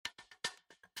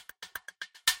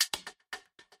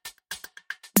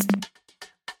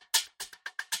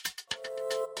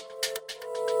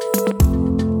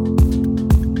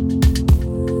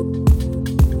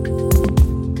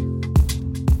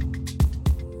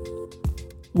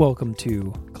Welcome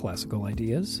to Classical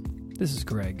Ideas. This is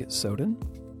Greg Soden.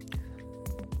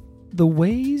 The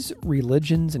ways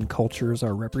religions and cultures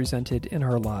are represented in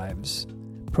our lives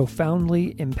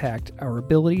profoundly impact our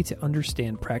ability to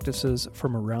understand practices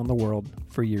from around the world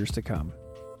for years to come.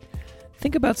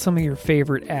 Think about some of your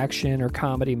favorite action or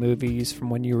comedy movies from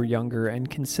when you were younger and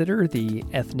consider the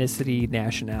ethnicity,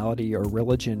 nationality, or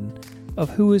religion of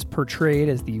who is portrayed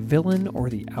as the villain or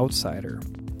the outsider.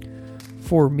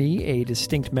 For me, a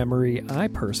distinct memory I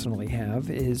personally have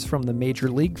is from the Major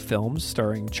League films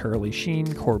starring Charlie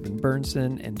Sheen, Corbin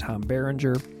Burnson, and Tom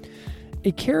Berenger.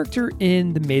 A character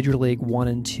in the Major League 1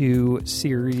 and 2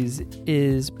 series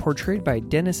is portrayed by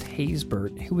Dennis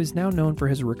Haysbert, who is now known for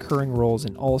his recurring roles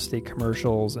in Allstate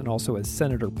commercials and also as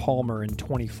Senator Palmer in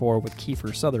 24 with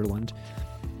Kiefer Sutherland.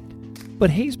 But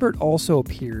Haysbert also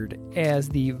appeared as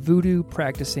the voodoo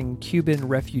practicing Cuban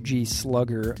refugee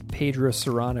slugger Pedro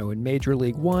Serrano in Major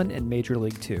League 1 and Major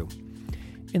League 2.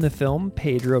 In the film,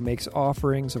 Pedro makes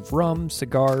offerings of rum,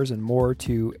 cigars, and more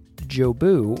to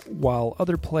Jobu, while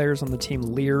other players on the team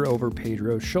leer over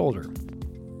Pedro's shoulder.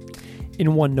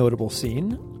 In one notable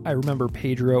scene, I remember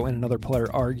Pedro and another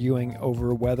player arguing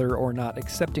over whether or not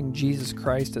accepting Jesus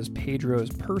Christ as Pedro's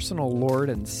personal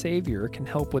Lord and Savior can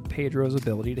help with Pedro's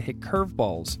ability to hit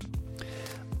curveballs.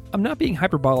 I'm not being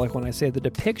hyperbolic when I say the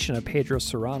depiction of Pedro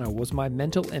Serrano was my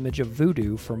mental image of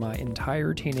voodoo for my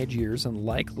entire teenage years and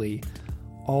likely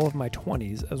all of my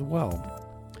 20s as well.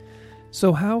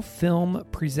 So how film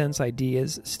presents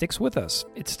ideas sticks with us.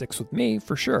 It sticks with me,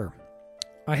 for sure.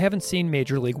 I haven't seen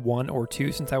Major League 1 or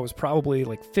 2 since I was probably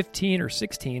like 15 or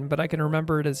 16, but I can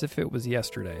remember it as if it was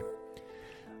yesterday.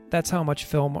 That's how much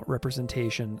film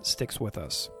representation sticks with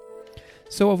us.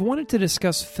 So I've wanted to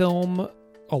discuss film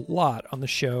a lot on the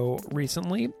show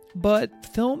recently, but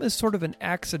film is sort of an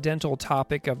accidental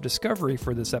topic of discovery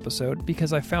for this episode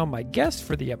because I found my guest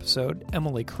for the episode,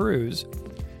 Emily Cruz,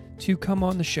 to come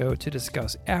on the show to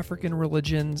discuss African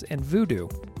religions and voodoo.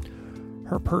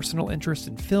 Her personal interest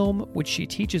in film, which she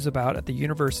teaches about at the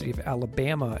University of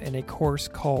Alabama in a course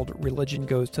called Religion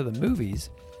Goes to the Movies,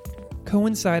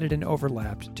 coincided and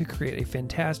overlapped to create a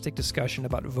fantastic discussion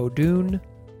about Vodun,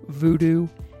 voodoo,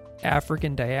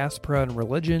 African diaspora and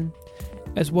religion,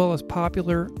 as well as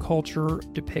popular culture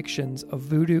depictions of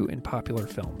voodoo in popular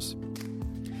films.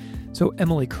 So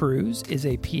Emily Cruz is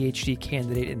a PhD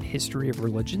candidate in history of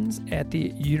religions at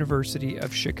the University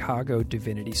of Chicago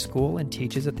Divinity School and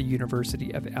teaches at the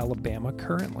University of Alabama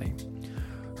currently.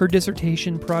 Her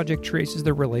dissertation project traces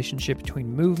the relationship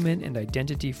between movement and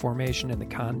identity formation in the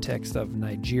context of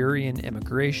Nigerian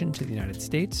immigration to the United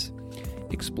States,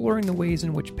 exploring the ways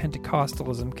in which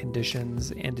Pentecostalism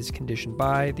conditions and is conditioned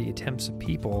by the attempts of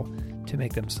people to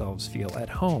make themselves feel at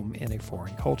home in a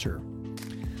foreign culture.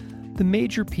 The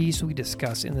major piece we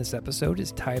discuss in this episode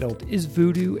is titled, Is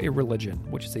Voodoo a Religion?,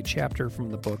 which is a chapter from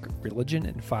the book Religion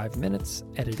in 5 Minutes,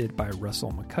 edited by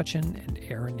Russell McCutcheon and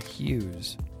Aaron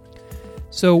Hughes.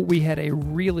 So we had a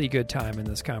really good time in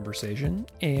this conversation,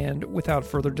 and without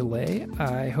further delay,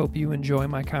 I hope you enjoy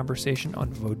my conversation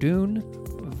on Vodun,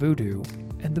 voodoo,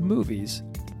 and the movies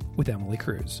with Emily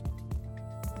Cruz.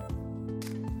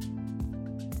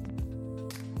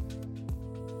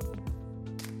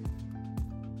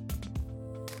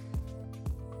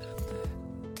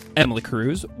 Emily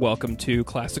Cruz, welcome to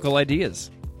Classical Ideas.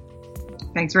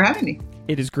 Thanks for having me.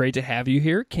 It is great to have you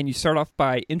here. Can you start off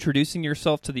by introducing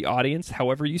yourself to the audience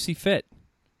however you see fit?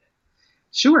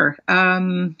 Sure.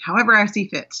 However I see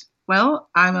fit. Well,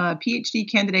 I'm a PhD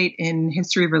candidate in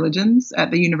history of religions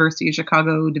at the University of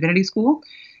Chicago Divinity School,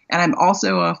 and I'm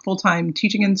also a full-time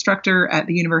teaching instructor at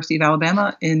the University of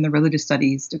Alabama in the Religious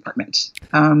Studies department.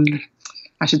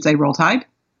 I should say roll tide.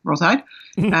 Roll tide.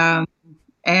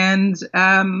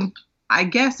 I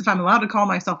guess if I'm allowed to call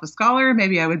myself a scholar,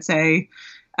 maybe I would say,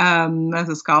 as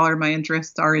a scholar, my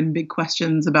interests are in big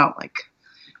questions about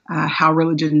how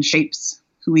religion shapes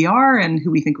who we are and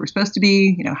who we think we're supposed to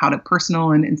be, how do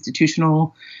personal and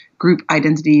institutional group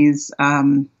identities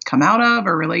come out of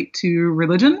or relate to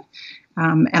religion.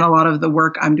 And a lot of the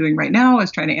work I'm doing right now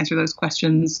is trying to answer those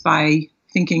questions by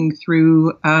thinking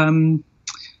through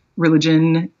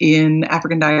religion in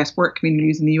African diasporic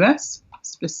communities in the U.S.,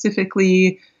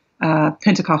 specifically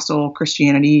Pentecostal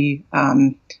Christianity,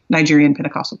 Nigerian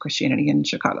Pentecostal Christianity in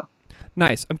Chicago.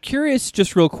 Nice. I'm curious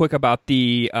just real quick about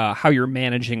the how you're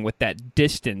managing with that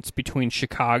distance between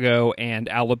Chicago and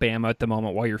Alabama at the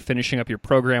moment while you're finishing up your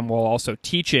program while also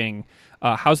teaching.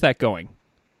 How's that going?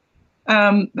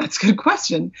 That's a good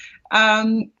question.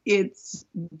 It's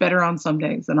better on some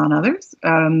days than on others.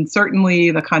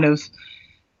 Certainly the kind of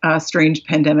strange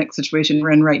pandemic situation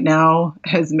we're in right now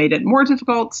has made it more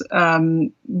difficult.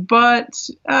 But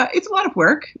it's a lot of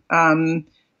work.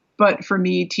 But for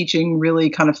me, teaching really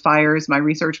kind of fires my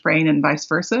research brain and vice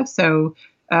versa. So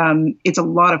it's a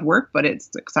lot of work, but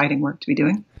it's exciting work to be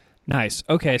doing. Nice.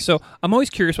 Okay, so I'm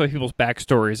always curious about people's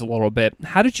backstories a little bit.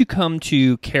 How did you come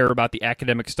to care about the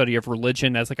academic study of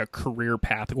religion as like a career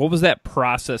path? What was that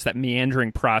process, that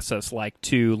meandering process like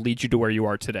to lead you to where you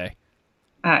are today?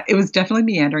 It was definitely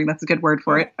meandering. That's a good word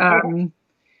for it.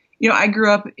 I grew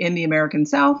up in the American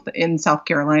South, in South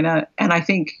Carolina, and I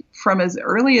think from as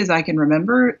early as I can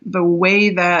remember, the way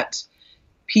that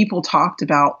people talked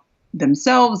about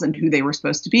themselves and who they were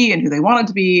supposed to be and who they wanted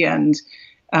to be and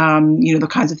the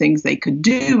kinds of things they could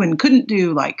do and couldn't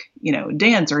do, like,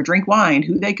 dance or drink wine,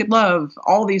 who they could love,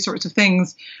 all these sorts of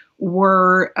things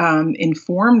were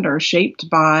informed or shaped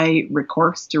by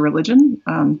recourse to religion,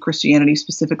 Christianity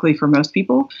specifically for most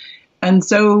people. And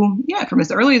so, from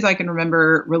as early as I can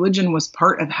remember, religion was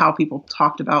part of how people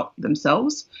talked about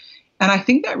themselves. And I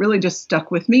think that really just stuck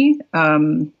with me,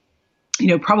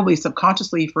 probably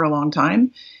subconsciously for a long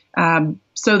time.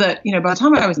 So that, by the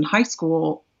time I was in high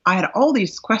school, I had all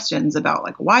these questions about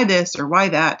like, why this or why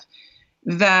that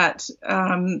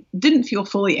didn't feel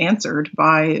fully answered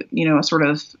by, a sort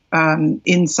of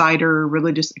insider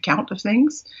religious account of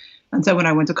things. And so when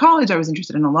I went to college, I was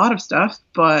interested in a lot of stuff,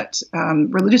 but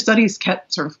religious studies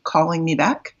kept sort of calling me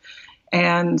back.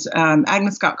 And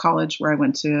Agnes Scott College, where I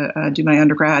went to do my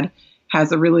undergrad,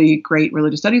 has a really great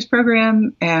religious studies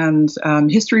program and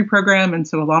history program. And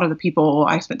so a lot of the people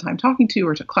I spent time talking to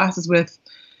or took classes with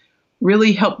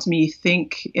really helped me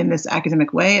think in this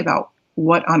academic way about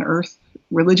what on earth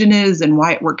religion is and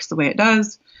why it works the way it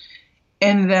does.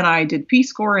 And then I did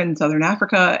Peace Corps in Southern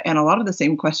Africa, and a lot of the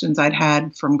same questions I'd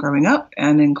had from growing up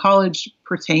and in college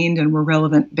pertained and were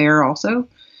relevant there also.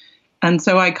 And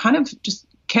so I kind of just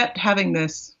kept having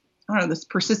this, this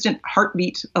persistent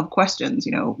heartbeat of questions,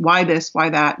 why this,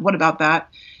 why that, what about that?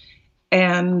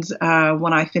 And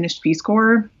when I finished Peace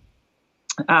Corps,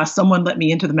 someone let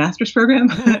me into the master's program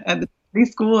at the study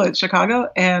school at Chicago.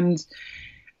 And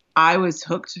I was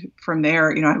hooked from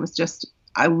there.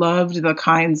 I loved the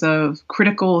kinds of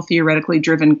critical, theoretically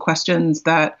driven questions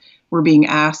that were being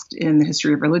asked in the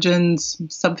history of religions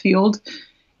subfield.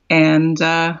 And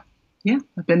I've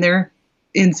been there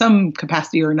in some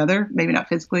capacity or another, maybe not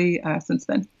physically, since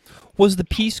then. Was the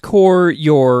Peace Corps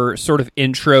your sort of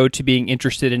intro to being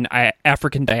interested in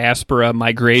African diaspora,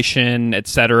 migration, et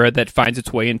cetera, that finds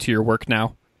its way into your work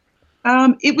now?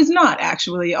 It was not,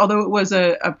 actually, although it was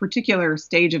a particular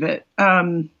stage of it.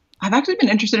 I've actually been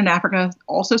interested in Africa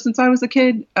also since I was a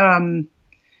kid. Growing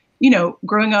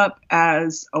up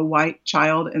as a white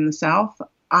child in the South,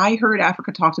 I heard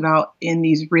Africa talked about in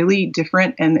these really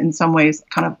different and in some ways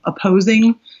kind of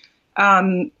opposing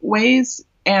ways.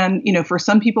 And, for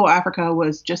some people, Africa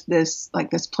was just this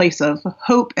place of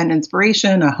hope and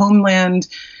inspiration, a homeland,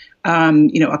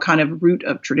 a kind of root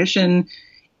of tradition.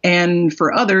 And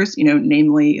for others,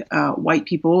 namely white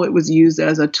people, it was used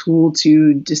as a tool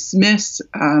to dismiss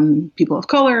people of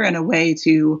color and a way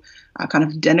to kind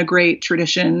of denigrate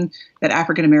tradition that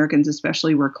African Americans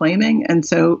especially were claiming. And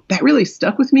so that really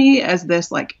stuck with me as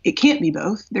this, it can't be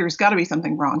both. There's got to be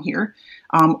something wrong here.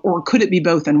 Or could it be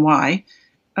both, and why?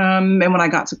 And when I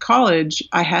got to college,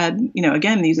 I had,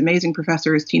 again, these amazing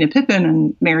professors, Tina Pippin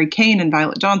and Mary Kane and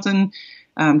Violet Johnson,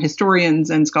 historians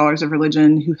and scholars of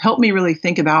religion, who helped me really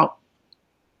think about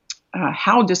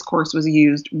how discourse was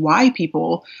used, why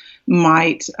people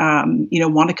might,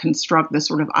 want to construct this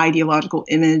sort of ideological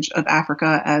image of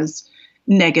Africa as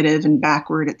negative and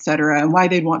backward, et cetera, and why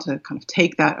they'd want to kind of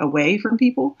take that away from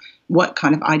people, what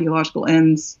kind of ideological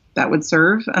ends that would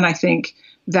serve. And I think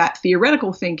that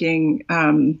theoretical thinking,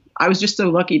 I was just so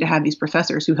lucky to have these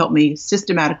professors who helped me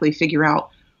systematically figure out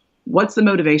what's the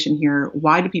motivation here?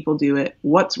 Why do people do it?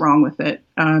 What's wrong with it?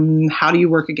 How do you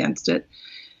work against it?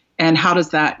 And how does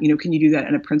that, can you do that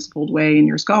in a principled way in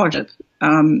your scholarship?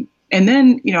 And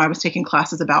then, I was taking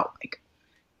classes about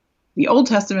the Old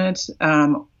Testament,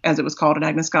 as it was called at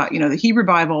Agnes Scott, the Hebrew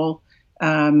Bible,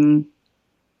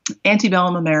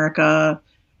 antebellum America,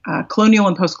 colonial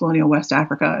and post-colonial West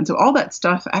Africa. And so all that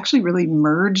stuff actually really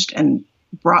merged and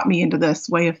brought me into this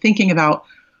way of thinking about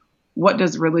what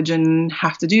does religion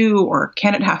have to do, or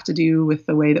can it have to do with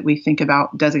the way that we think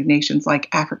about designations like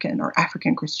African or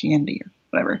African Christianity or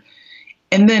whatever.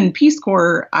 And then Peace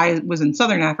Corps, I was in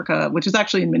Southern Africa, which is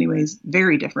actually in many ways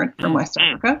very different from West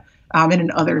Africa, and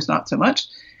in others not so much.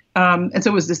 And so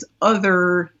it was this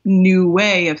other new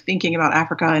way of thinking about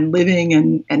Africa and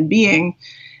living and being.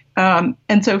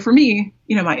 And so for me,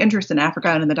 my interest in Africa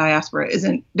and in the diaspora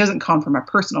doesn't come from a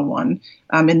personal one,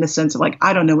 in the sense of like,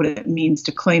 I don't know what it means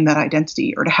to claim that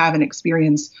identity or to have an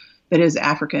experience that is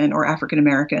African or African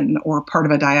American or part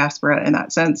of a diaspora in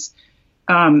that sense.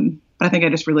 But I think I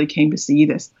just really came to see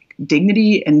this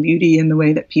dignity and beauty in the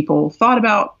way that people thought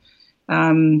about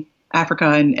Africa,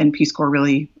 and Peace Corps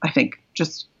really, I think,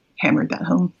 just hammered that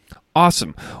home.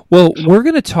 Awesome. Well, we're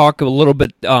going to talk a little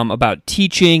bit about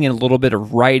teaching and a little bit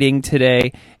of writing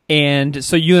today. And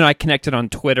so you and I connected on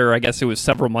Twitter, I guess it was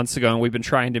several months ago, and we've been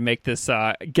trying to make this,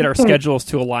 get our schedules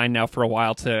to align now for a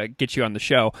while to get you on the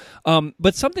show.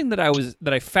 But something that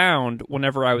I found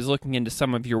whenever I was looking into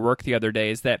some of your work the other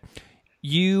day is that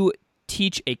you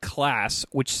teach a class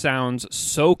which sounds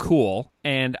so cool.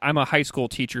 And I'm a high school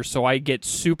teacher, so I get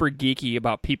super geeky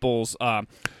about people's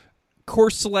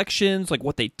course selections, like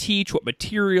what they teach, what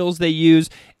materials they use,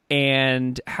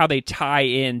 and how they tie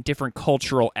in different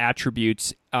cultural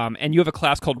attributes. And you have a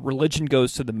class called Religion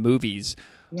Goes to the Movies,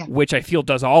 which I feel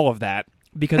does all of that,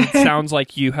 because it sounds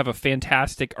like you have a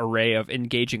fantastic array of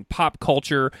engaging pop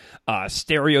culture,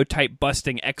 stereotype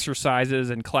busting exercises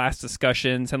and class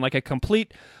discussions, and like a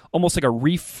complete, almost like a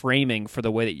reframing for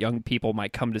the way that young people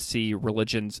might come to see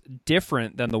religions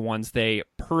different than the ones they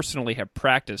personally have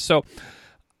practiced. So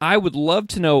I would love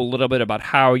to know a little bit about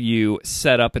how you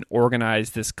set up and organize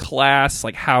this class,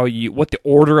 like what the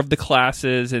order of the class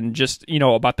is, and just,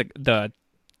 about the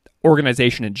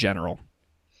organization in general.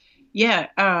 Yeah.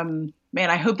 Man,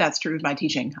 I hope that's true of my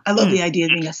teaching. I love the idea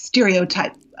of being a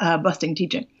stereotype busting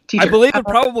teacher. I believe it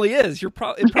probably is. It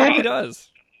probably does.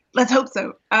 Let's hope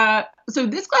so. So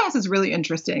this class is really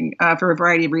interesting for a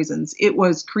variety of reasons. It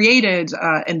was created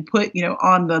and put,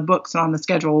 on the books and on the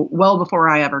schedule well before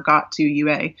I ever got to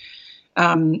UA.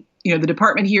 The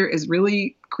department here is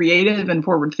really creative and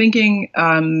forward thinking,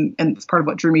 and it's part of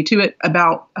what drew me to it,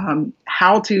 about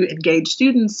how to engage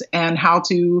students and how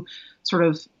to sort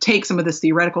of take some of this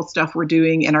theoretical stuff we're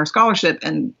doing in our scholarship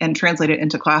and translate it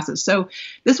into classes. So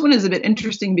this one is a bit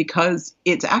interesting because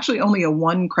it's actually only a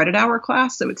 1 credit hour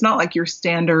class. So it's not like your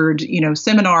standard,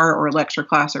 seminar or lecture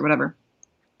class or whatever.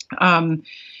 And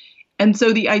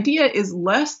so the idea is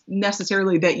less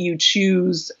necessarily that you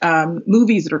choose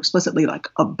movies that are explicitly like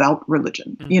about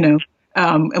religion,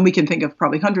 and we can think of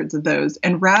probably hundreds of those.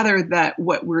 And rather that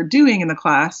what we're doing in the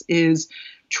class is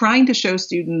trying to show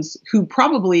students who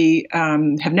probably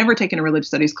have never taken a religious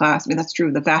studies class. I mean, that's true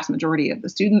of the vast majority of the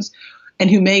students, and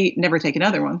who may never take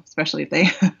another one, especially if they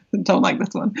don't like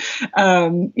this one.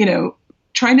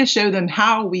 Trying to show them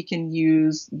how we can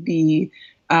use the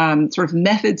sort of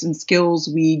methods and skills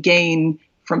we gain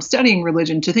from studying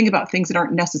religion to think about things that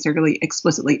aren't necessarily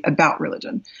explicitly about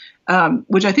religion,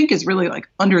 which I think is really like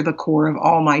under the core of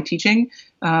all my teaching,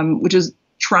 which is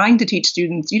trying to teach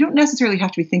students, you don't necessarily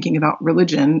have to be thinking about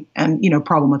religion and,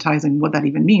 problematizing what that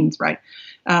even means, right?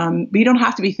 But you don't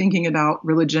have to be thinking about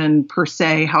religion per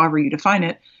se, however you define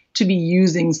it, to be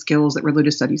using skills that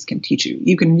religious studies can teach you.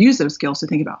 You can use those skills to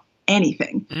think about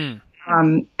anything.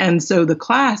 And so the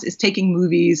class is taking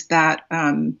movies that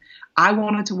I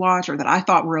wanted to watch or that I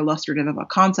thought were illustrative of a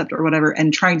concept or whatever,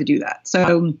 and trying to do that.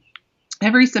 So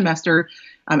every semester,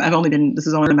 this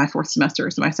is only my 4th semester,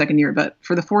 so my 2nd year, but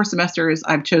for the 4 semesters,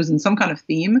 I've chosen some kind of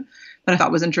theme that I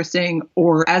thought was interesting,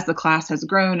 or as the class has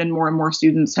grown and more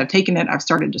students have taken it, I've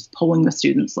started just polling the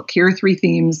students. Look, here are 3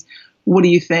 themes. What do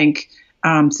you think?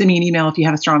 Send me an email if you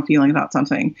have a strong feeling about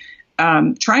something.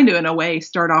 Trying to, in a way,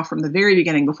 start off from the very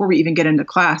beginning before we even get into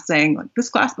class, saying, like, this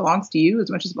class belongs to you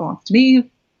as much as it belongs to me.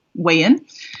 Weigh in.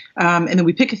 And then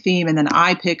we pick a theme, and then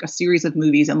I pick a series of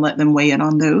movies and let them weigh in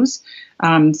on those.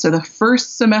 So the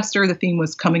first semester, the theme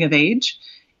was coming of age,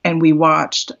 and we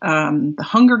watched The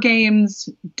Hunger Games,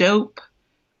 Dope,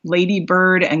 Lady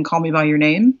Bird, and Call Me by Your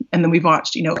Name. And then we've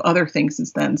watched, other things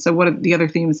since then. So what the other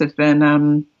themes have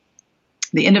been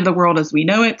The End of the World as We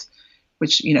Know It,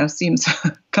 which, seems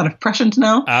kind of prescient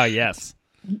now. Ah, yes.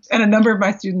 And a number of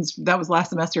my students, that was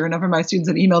last semester, a number of my students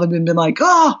have emailed and been like,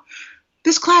 oh,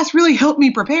 this class really helped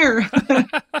me prepare.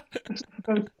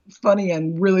 Both funny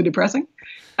and really depressing.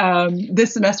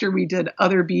 This semester we did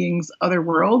Other Beings, Other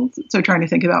Worlds. So trying to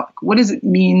think about what does it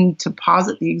mean to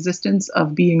posit the existence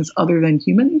of beings other than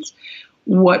humans?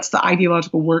 What's the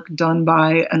ideological work done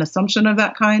by an assumption of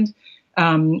that kind?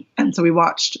 And so we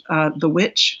watched The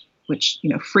Witch, which,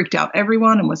 freaked out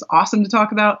everyone and was awesome to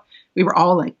talk about. We were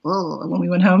all like, oh, when we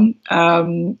went home,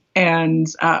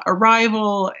 and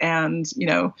Arrival, and,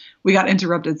 we got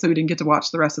interrupted, so we didn't get to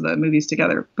watch the rest of the movies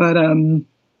together. But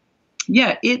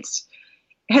it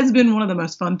has been one of the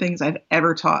most fun things I've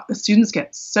ever taught. The students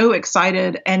get so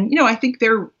excited. And, I think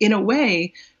they're, in a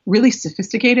way, really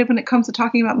sophisticated when it comes to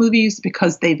talking about movies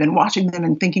because they've been watching them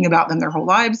and thinking about them their whole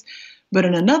lives. But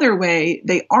in another way,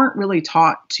 they aren't really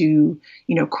taught to,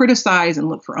 criticize and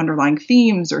look for underlying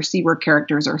themes or see where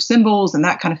characters are symbols and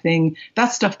that kind of thing.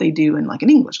 That's stuff they do in like an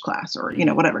English class or,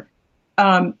 whatever.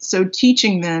 So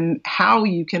teaching them how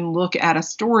you can look at a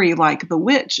story like The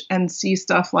Witch and see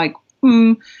stuff like,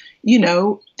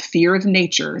 fear of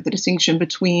nature, the distinction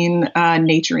between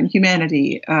nature and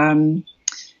humanity,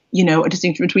 a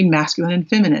distinction between masculine and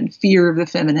feminine, fear of the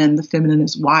feminine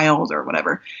is wild or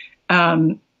whatever.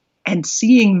 And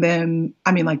seeing them,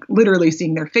 literally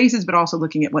seeing their faces, but also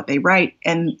looking at what they write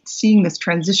and seeing this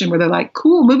transition where they're like,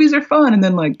 cool, movies are fun. And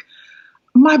then like,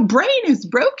 my brain is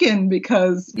broken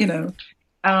because, and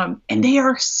they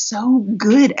are so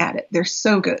good at it. They're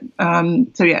so good.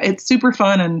 So yeah, it's super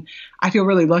fun. And I feel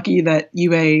really lucky that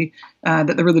UA,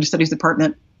 that the Religious Studies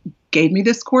Department gave me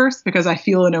this course because I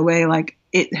feel in a way like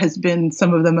it has been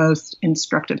some of the most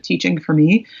instructive teaching for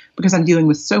me because I'm dealing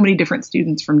with so many different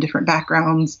students from different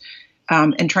backgrounds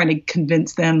and trying to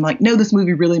convince them like, no, this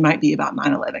movie really might be about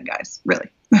 9/11, guys, really.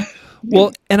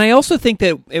 Well, and I also think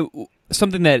that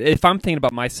something that if I'm thinking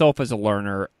about myself as a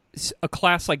learner, a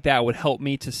class like that would help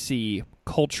me to see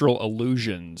cultural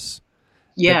illusions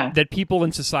that people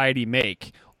in society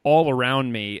make all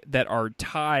around me that are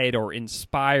tied or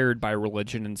inspired by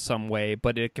religion in some way,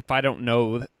 but if I don't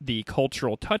know the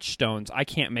cultural touchstones, I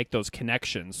can't make those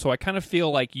connections. So I kind of feel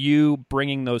like you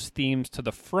bringing those themes to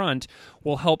the front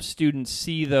will help students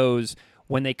see those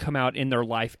when they come out in their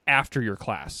life after your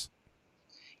class.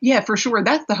 Yeah, for sure.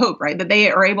 That's the hope, right? That they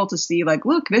are able to see like,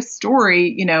 look, this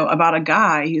story, about a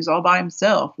guy who's all by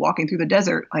himself walking through the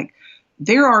desert, like,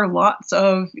 there are lots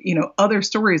of, other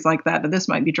stories like that this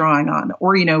might be drawing on,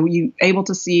 or, you able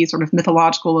to see sort of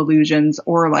mythological allusions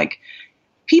or like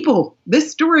people,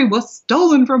 this story was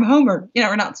stolen from Homer,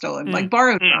 or not stolen, like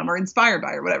borrowed from or inspired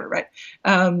by or whatever. Right.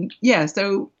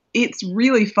 So it's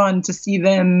really fun to see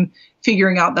them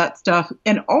figuring out that stuff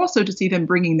and also to see them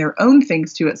bringing their own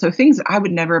things to it. So things that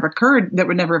would never have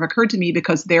occurred to me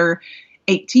because they're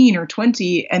 18 or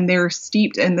 20 and they're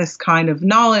steeped in this kind of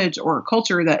knowledge or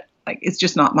culture that, like, it's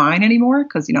just not mine anymore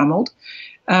because, I'm old.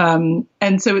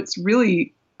 And so it's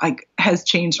really like has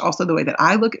changed also the way that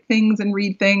I look at things and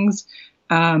read things.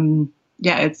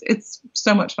 It's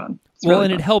so much fun.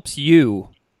 It helps you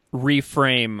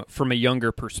reframe from a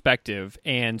younger perspective.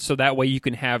 And so that way you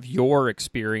can have your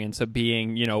experience of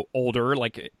being, older,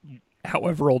 like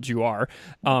however old you are,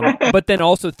 but then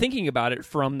also thinking about it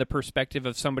from the perspective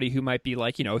of somebody who might be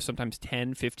like, sometimes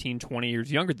 10, 15, 20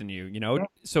 years younger than you,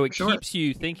 So it keeps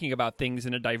you thinking about things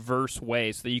in a diverse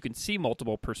way so that you can see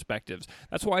multiple perspectives.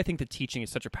 That's why I think that teaching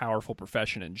is such a powerful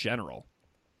profession in general.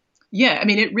 Yeah,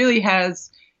 it really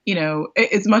has,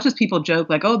 as much as people joke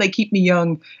like, oh, they keep me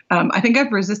young. I think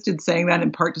I've resisted saying that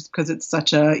in part just because it's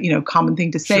such a, common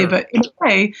thing to say. Sure. But in a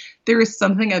way, there is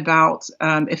something about,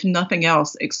 if nothing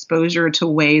else, exposure to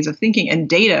ways of thinking and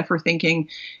data for thinking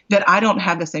that I don't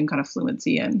have the same kind of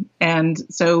fluency in. And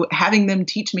so having them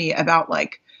teach me about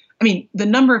the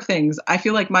number of things, I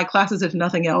feel like my classes, if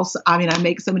nothing else, I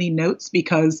make so many notes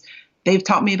because they've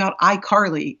taught me about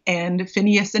iCarly and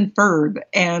Phineas and Ferb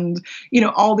and,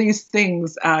 all these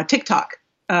things, TikTok.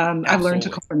 I've learned to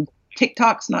call them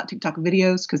TikToks, not TikTok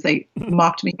videos, because they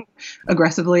mocked me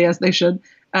aggressively as they should.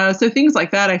 So things like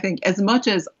that, I think, as much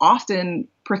as often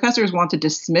professors want to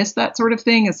dismiss that sort of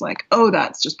thing as like, oh,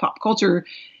 that's just pop culture.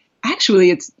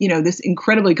 Actually, it's, this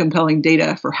incredibly compelling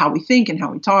data for how we think and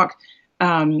how we talk.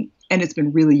 And it's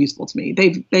been really useful to me.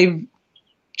 They've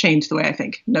changed the way I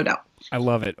think, no doubt. I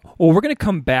love it. Well, we're going to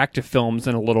come back to films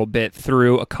in a little bit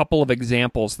through a couple of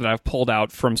examples that I've pulled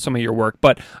out from some of your work,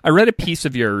 but I read a piece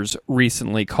of yours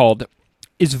recently called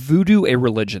Is Voodoo a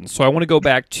Religion? So I want to go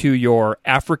back to your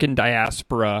African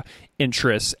diaspora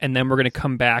interests, and then we're going to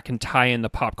come back and tie in the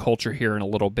pop culture here in a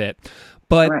little bit.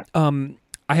 But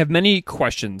I have many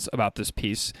questions about this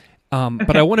piece,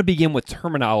 but I want to begin with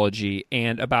terminology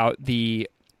and about the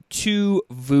two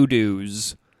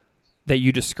voodoos that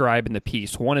you describe in the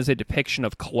piece. One is a depiction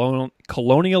of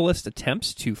colonialist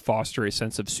attempts to foster a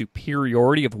sense of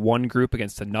superiority of one group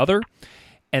against another,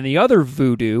 and the other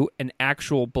voodoo, an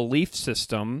actual belief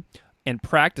system and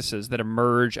practices that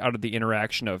emerge out of the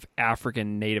interaction of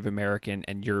African, Native American,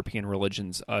 and European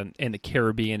religions in the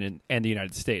Caribbean and the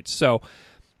United States. So,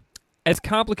 as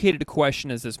complicated a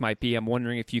question as this might be, I'm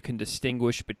wondering if you can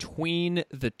distinguish between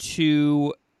the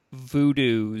two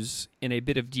voodoos in a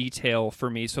bit of detail for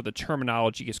me so the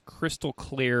terminology is crystal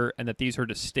clear and that these are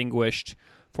distinguished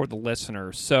for the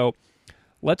listener. So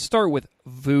Let's start with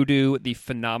voodoo, the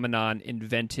phenomenon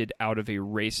invented out of a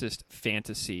racist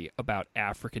fantasy about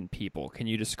African people. Can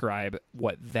you describe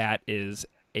what that is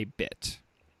a bit?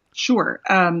 Sure.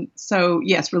 So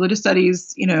yes, religious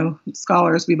studies,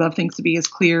 scholars, we love things to be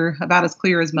about as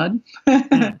clear as mud.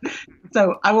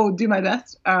 So I will do my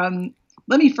best.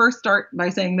 Let me first start by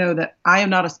saying, though, that I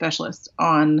am not a specialist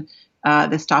on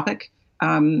this topic.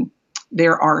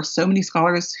 There are so many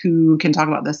scholars who can talk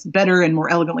about this better and more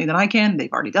elegantly than I can.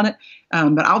 They've already done it.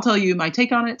 But I'll tell you my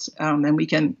take on it, and we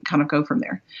can kind of go from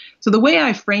there. So the way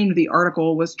I framed the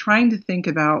article was trying to think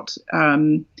about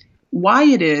why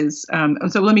it is.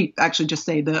 So let me actually just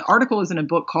say the article is in a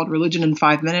book called Religion in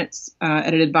 5 Minutes,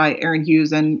 edited by Aaron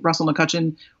Hughes and Russell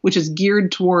McCutcheon, which is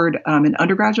geared toward an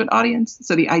undergraduate audience.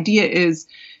 So the idea is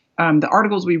the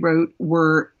articles we wrote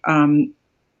were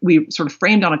we sort of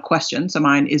framed on a question. So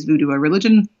mine is voodoo a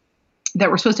religion? That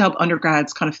we're supposed to help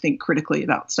undergrads kind of think critically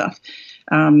about stuff,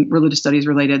 religious studies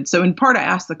related. So in part, I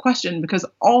asked the question because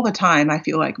all the time I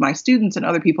feel like my students and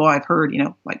other people I've heard,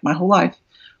 like my whole life,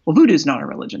 well, voodoo is not a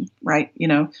religion, right?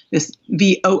 This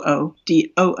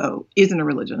VOODOO isn't a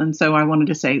religion. And so I wanted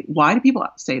to say, why do people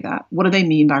say that? What do they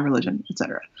mean by religion, et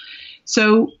cetera?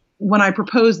 So when I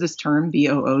proposed this term,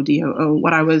 VOODOO,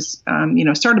 what I was,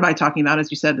 started by talking about, as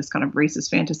you said, this kind of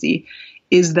racist fantasy,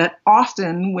 is that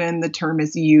often when the term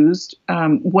is used,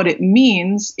 what it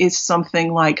means is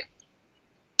something like,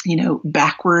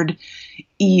 backward,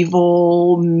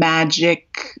 evil,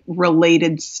 magic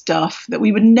related stuff that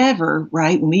we would never,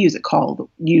 right, when we use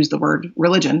the word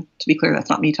religion. To be clear, that's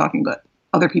not me talking, but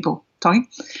other people talking.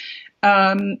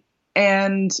 And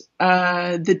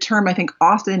the term, I think,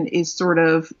 often is sort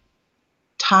of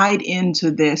tied into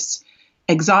this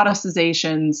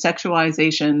exoticization,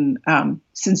 sexualization,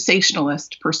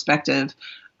 sensationalist perspective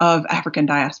of African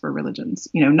diaspora religions.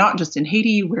 Not just in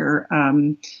Haiti, where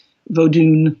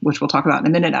Vodun, which we'll talk about in a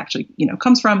minute, actually,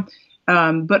 comes from,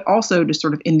 but also just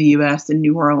sort of in the U.S. in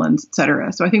New Orleans, et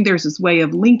cetera. So I think there's this way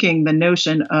of linking the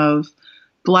notion of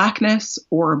Blackness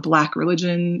or Black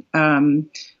religion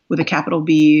with a capital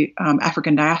B,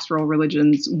 African diasporal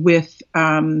religions with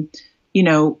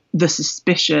the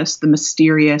suspicious, the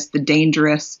mysterious, the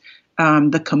dangerous,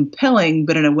 the compelling,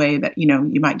 but in a way that,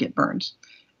 you might get burned.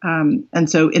 And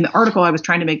so in the article, I was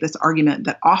trying to make this argument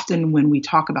that often when we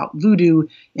talk about voodoo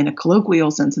in a colloquial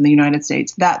sense in the United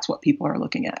States, that's what people are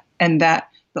looking at. And that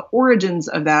the origins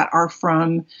of that are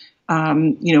from,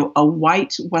 a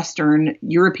white, Western,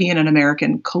 European and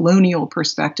American colonial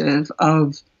perspective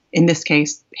of, in this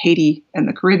case, Haiti and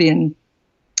the Caribbean,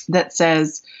 that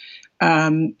says,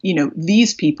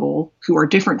 these people who are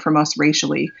different from us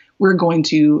racially, we're going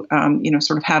to,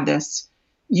 sort of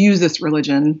use this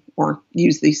religion or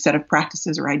use these set of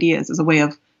practices or ideas as a way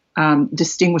of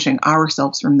distinguishing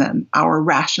ourselves from them, our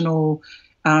rational,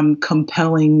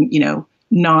 compelling,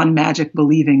 non-magic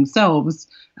believing selves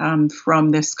from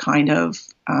this kind of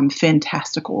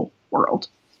fantastical world.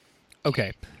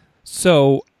 Okay.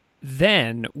 So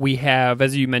then we have,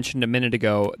 as you mentioned a minute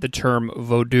ago, the term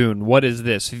Vodun. What is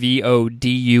this?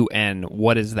 VODUN.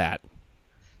 What is that?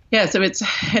 Yeah, so it's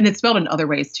spelled in other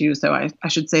ways too. So I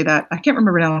should say that. I can't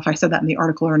remember now if I said that in the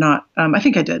article or not. I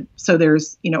think I did. So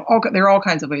there's, there are all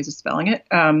kinds of ways of spelling it.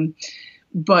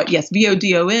 But yes,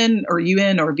 VODON or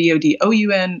UN or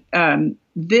VODOUN.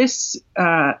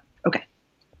 Okay.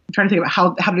 I'm trying to think about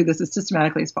how to do this as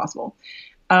systematically as possible.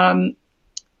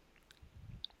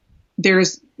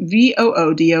 There's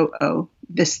VOODOO,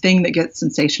 this thing that gets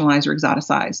sensationalized or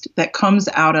exoticized that comes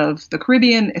out of the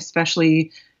Caribbean,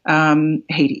 especially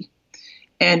Haiti.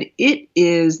 And it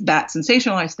is that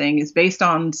sensationalized thing is based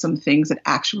on some things that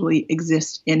actually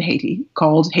exist in Haiti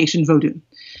called Haitian Vodun.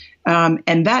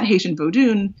 And that Haitian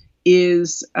Vodun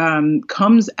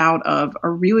comes out of a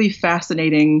really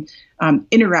fascinating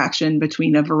interaction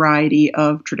between a variety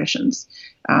of traditions.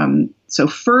 So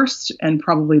first, and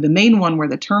probably the main one where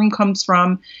the term comes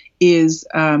from, is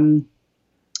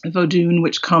Vodun,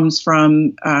 which comes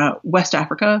from West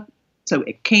Africa. So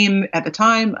it came at the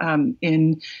time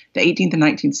in the 18th and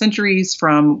 19th centuries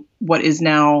from what is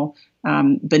now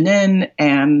Benin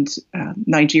and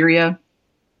Nigeria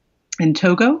and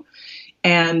Togo.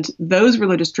 And those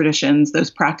religious traditions, those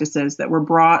practices that were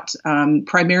brought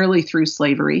primarily through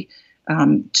slavery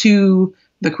to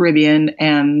the Caribbean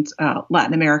and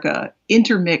Latin America,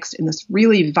 intermixed in this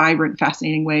really vibrant,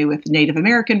 fascinating way with Native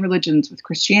American religions, with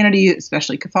Christianity,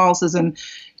 especially Catholicism,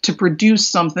 to produce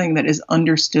something that is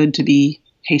understood to be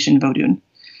Haitian Vodun.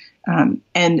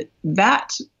 And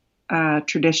that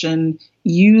tradition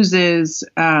uses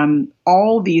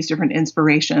all these different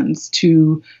inspirations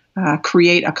to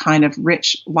create a kind of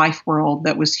rich life world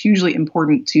that was hugely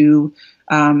important to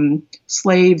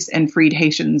slaves and freed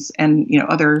Haitians and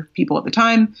other people at the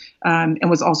time, and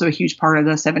was also a huge part of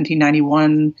the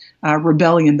 1791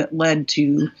 rebellion that led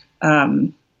to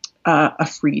a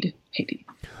freed Haiti.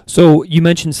 So you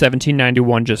mentioned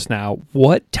 1791 just now.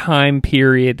 What time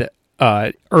period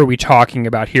are we talking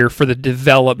about here for the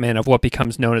development of what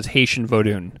becomes known as Haitian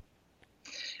Vodun?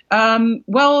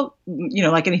 Well,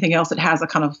 like anything else, it has a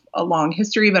kind of a long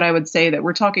history, but I would say that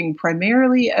we're talking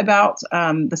primarily about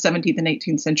the 17th and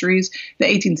 18th centuries, the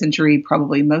 18th century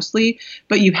probably mostly,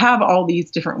 but you have all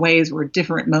these different ways where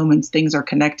different moments things are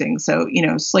connecting. So,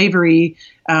 slavery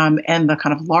and the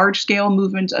kind of large scale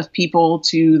movement of people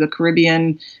to the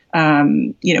Caribbean,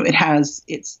 it has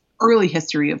its early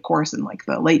history, of course, in like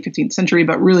the late 15th century,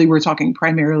 but really we're talking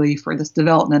primarily for this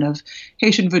development of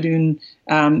Haitian Vodun,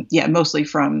 mostly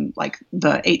from like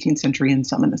the 18th century and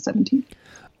some in the 17th.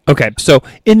 Okay, so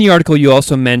in the article you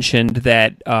also mentioned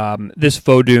that this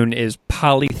Vodun is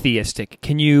polytheistic.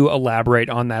 Can you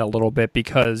elaborate on that a little bit?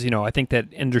 Because, I think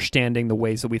that understanding the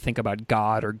ways that we think about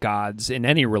God or gods in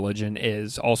any religion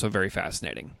is also very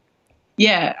fascinating.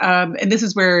 Yeah, and this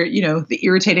is where, the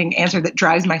irritating answer that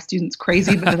drives my students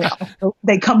crazy, but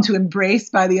they come to embrace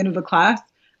by the end of the class.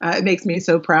 It makes me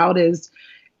so proud is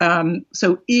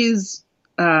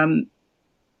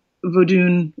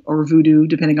Vodun or voodoo,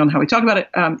 depending on how we talk about it,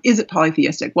 is it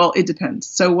polytheistic? Well, it depends.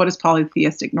 So what does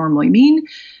polytheistic normally mean?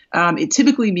 It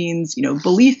typically means,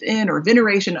 belief in or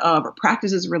veneration of or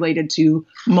practices related to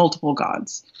multiple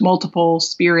gods, multiple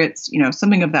spirits,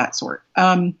 something of that sort.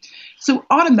 So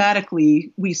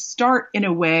automatically we start in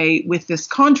a way with this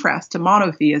contrast to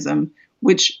monotheism,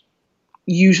 which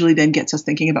usually then gets us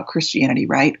thinking about Christianity,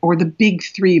 right? Or the big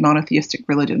three monotheistic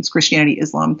religions, Christianity,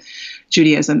 Islam,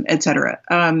 Judaism, etc.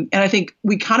 And I think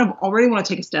we kind of already want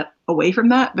to take a step away from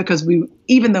that because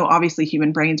even though obviously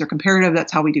human brains are comparative,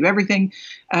 that's how we do everything.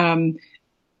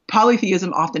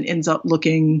 Polytheism often ends up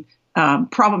looking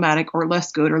problematic or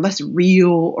less good or less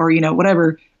real or,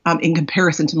 whatever in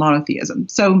comparison to monotheism.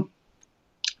 So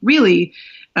really,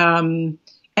 and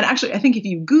actually, I think if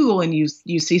you Google and you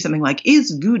see something like,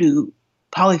 is voodoo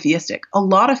polytheistic? A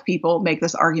lot of people make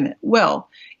this argument. Well,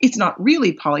 it's not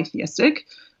really polytheistic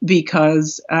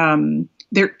because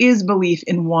there is belief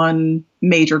in one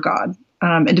major god.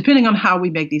 And depending on how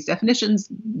we make these definitions,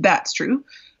 that's true,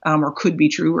 or could be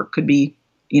true, or could be,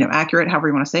 accurate, however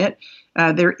you want to say it.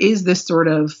 There is this sort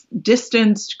of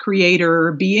distanced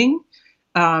creator being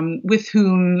with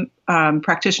whom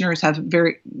practitioners have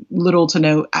very little to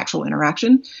no actual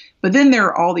interaction. But then there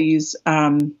are all these,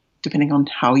 depending on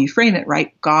how you frame it,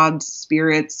 right, gods,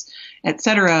 spirits,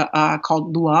 etc.,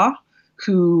 called loi,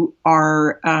 who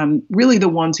are really the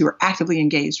ones who are actively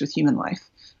engaged with human life,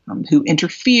 who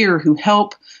interfere, who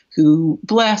help, who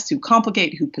bless, who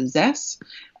complicate, who possess.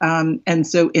 And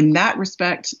so in that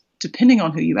respect, depending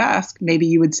on who you ask, maybe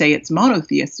you would say it's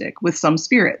monotheistic with some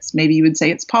spirits. Maybe you would say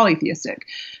it's polytheistic.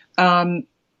 I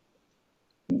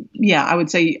would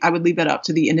say I would leave that up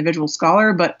to the individual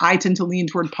scholar, but I tend to lean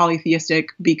toward polytheistic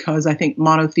because I think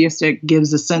monotheistic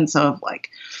gives a sense of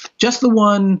like just the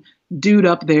one dude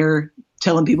up there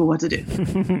telling people what to do.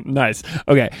 Nice.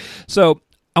 Okay. So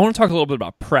I want to talk a little bit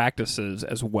about practices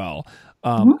as well.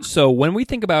 So when we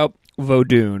think about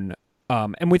Vodun,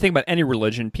 and we think about any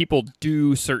religion, people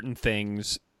do certain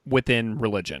things within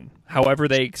religion. However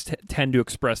they tend to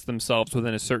express themselves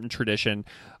within a certain tradition.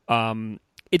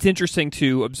 It's interesting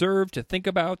to observe, to think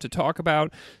about, to talk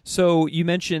about. So you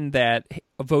mentioned that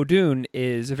Vodun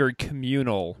is a very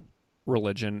communal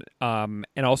religion and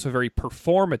also very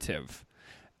performative.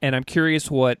 And I'm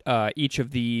curious what each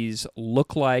of these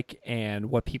look like and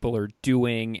what people are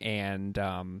doing and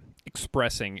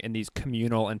expressing in these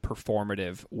communal and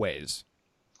performative ways.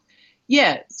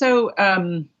 Yeah. So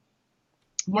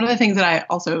one of the things that I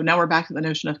also, now we're back to the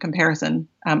notion of comparison.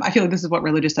 I feel like this is what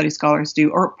religious studies scholars do,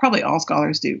 or probably all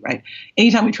scholars do, right?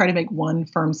 Anytime we try to make one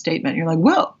firm statement, you're like,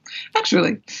 well,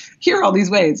 actually, here are all these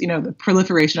ways, the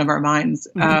proliferation of our minds.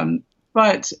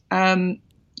 Mm-hmm.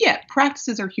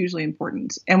 Practices are hugely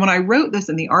important. And when I wrote this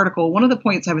in the article, one of the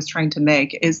points I was trying to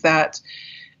make is that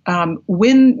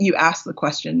when you ask the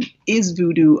question, is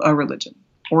voodoo a religion?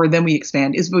 Or then we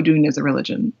expand, is Vodun a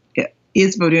religion?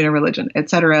 Is Vodun a religion, et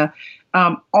cetera?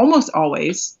 Almost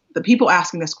always, the people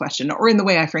asking this question, or in the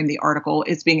way I frame the article,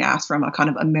 it's being asked from a kind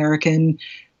of American,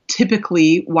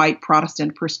 typically white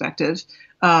Protestant perspective.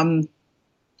 Is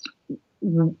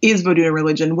Vodun a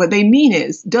religion? What they mean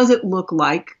is, does it look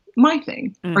like my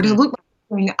thing? Mm-hmm. Or does it look like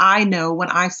something I know when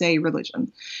I say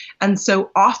religion? And so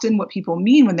often what people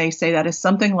mean when they say that is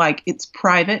something like it's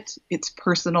private, it's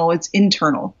personal, it's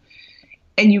internal.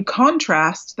 And you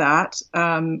contrast that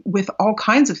with all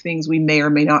kinds of things we may or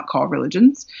may not call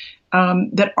religions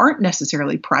that aren't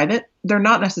necessarily private. They're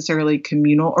not necessarily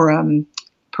communal or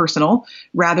personal.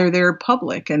 Rather, they're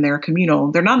public and they're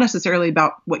communal. They're not necessarily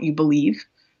about what you believe,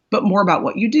 but more about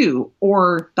what you do,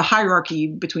 or the hierarchy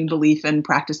between belief and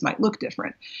practice might look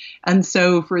different. And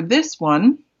so for this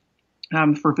one,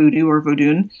 for Voodoo or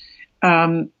Vodun,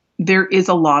 there is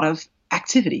a lot of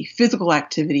activity, physical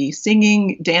activity,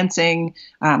 singing, dancing,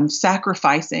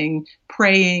 sacrificing,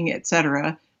 praying,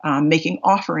 etc., making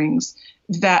offerings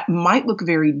that might look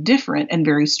very different and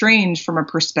very strange from a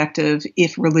perspective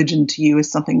if religion to you is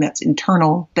something that's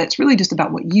internal, that's really just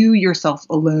about what you yourself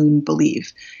alone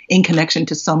believe in connection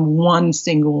to some one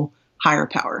single higher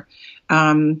power.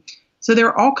 So there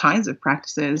are all kinds of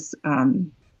practices.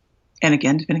 And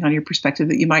again, depending on your perspective,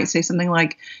 that you might say something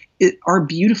like are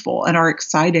beautiful and are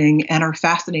exciting and are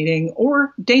fascinating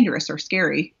or dangerous or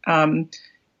scary.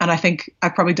 And I think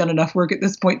I've probably done enough work at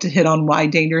this point to hit on why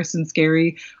dangerous and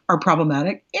scary are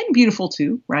problematic and beautiful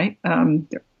too, right?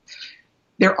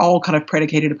 They're all kind of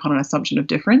predicated upon an assumption of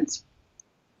difference.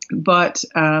 But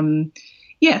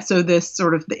so this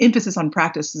sort of the emphasis on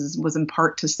practices was in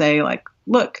part to say, like,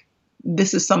 look,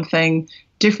 this is something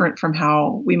different from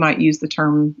how we might use the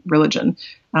term religion,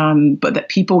 but that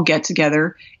people get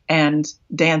together and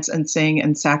dance and sing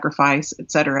and sacrifice,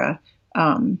 etc.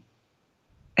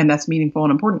 And that's meaningful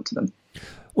and important to them.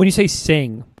 When you say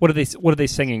sing, what are they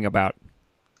singing about?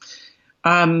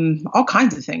 All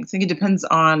kinds of things. I think it depends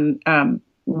on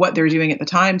what they're doing at the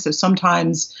time. So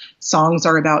sometimes songs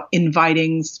are about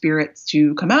inviting spirits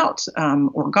to come out,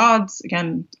 or gods.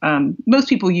 Again, most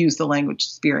people use the language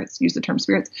spirits, use the term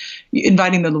spirits,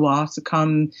 inviting the Loa to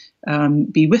come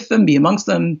be with them, be amongst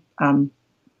them,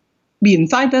 be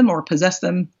inside them, or possess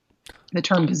them. The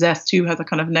term possess too has a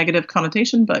kind of negative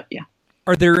connotation, but yeah.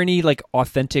 Are there any like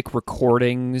authentic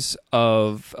recordings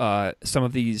of some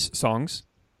of these songs?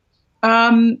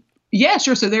 Yeah,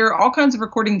 sure. So there are all kinds of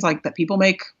recordings like that people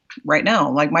make right now,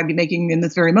 like might be making in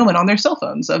this very moment on their cell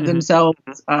phones of themselves,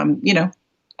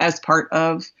 as part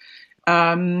of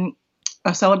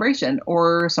a celebration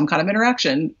or some kind of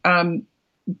interaction.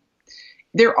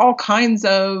 There are all kinds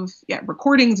of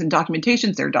recordings and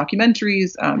documentations. There are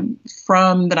documentaries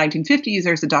from the 1950s.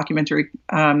 There's a documentary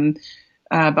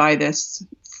by this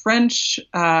French,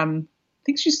 I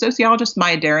think she's a sociologist,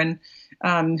 Maya Deren,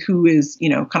 who is,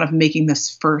 kind of making this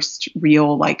first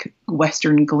real, like,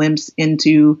 Western glimpse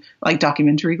into, like,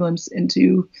 documentary glimpse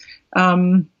into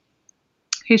Haitian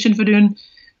Vodun.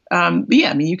 But yeah,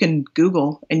 I mean, you can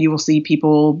Google and you will see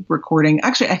people recording.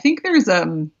 Actually, I think there's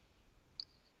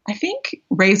I think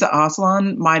Reza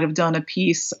Aslan might have done a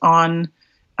piece on,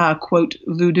 quote,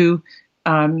 voodoo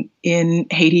in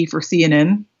Haiti for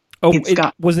CNN. Oh,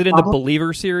 was it in the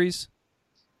Believer series?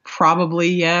 Probably,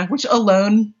 yeah. Which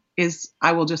alone is,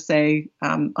 I will just say,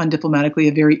 undiplomatically,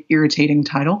 a very irritating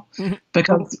title.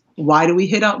 Because why does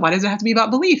it have to be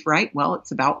about belief, right? Well,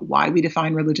 it's about why we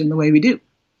define religion the way we do.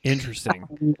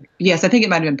 Interesting. Yes, I think it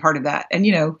might have been part of that. And,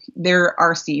 there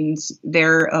are scenes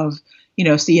there of,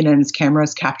 CNN's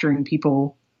cameras capturing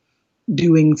people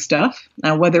doing stuff.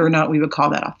 Now, whether or not we would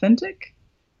call that authentic,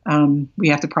 we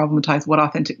have to problematize what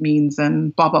authentic means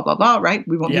and blah, blah, blah, blah, right?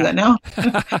 We won't do that now.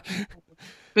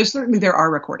 But certainly there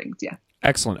are recordings, yeah.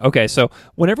 Excellent. Okay, so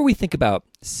whenever we think about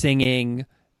singing,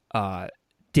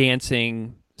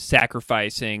 dancing,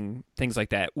 sacrificing, things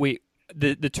like that,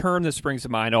 the term that springs to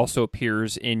mind also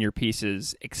appears in your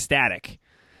pieces, ecstatic.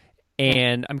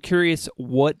 And I'm curious,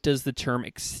 what does the term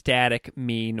ecstatic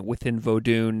mean within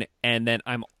Vodun? And then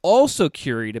I'm also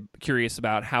curious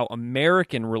about how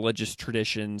American religious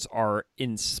traditions are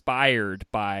inspired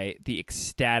by the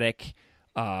ecstatic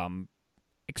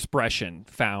expression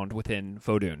found within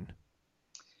Vodun.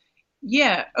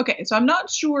 Yeah. Okay. So I'm not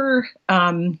sure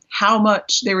how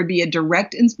much there would be a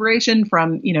direct inspiration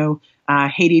from,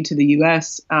 Haiti to the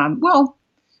U.S.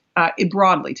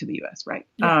 Broadly to the U.S., right?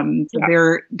 Yeah.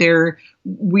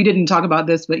 We didn't talk about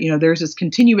this, but, there's this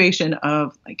continuation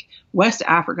of like West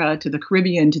Africa to the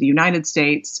Caribbean to the United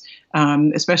States,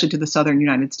 especially to the southern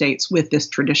United States, with this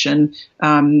tradition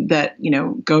that,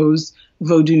 goes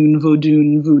Vodun,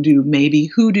 voodoo, maybe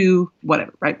hoodoo,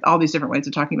 whatever, right? All these different ways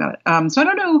of talking about it. So I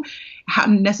don't know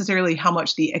necessarily how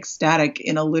much the ecstatic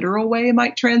in a literal way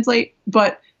might translate,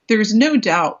 but there's no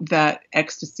doubt that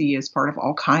ecstasy is part of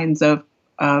all kinds of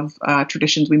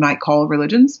traditions we might call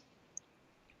religions.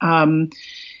 And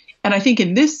I think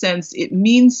in this sense, it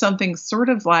means something sort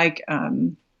of like,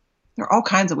 there are all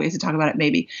kinds of ways to talk about it,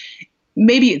 maybe.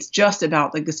 maybe it's just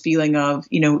about like this feeling of,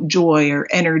 joy or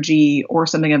energy or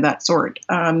something of that sort.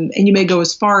 And you may go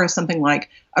as far as something like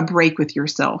a break with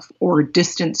yourself or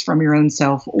distance from your own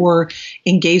self or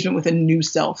engagement with a new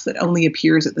self that only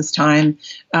appears at this time.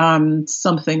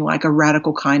 Something like a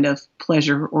radical kind of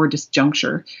pleasure or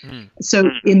disjuncture. So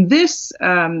in this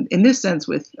sense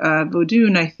with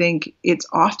Vodun, I think it's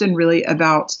often really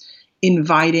about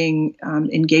inviting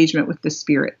engagement with the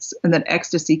spirits, and that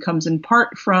ecstasy comes in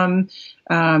part from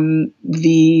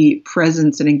the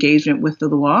presence and engagement with the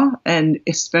Loa, and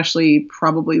especially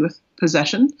probably with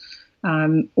possession,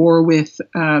 or with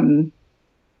having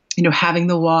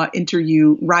the Loa enter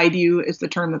you, ride you is the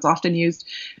term that's often used,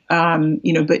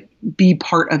 but be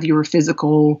part of your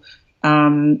physical,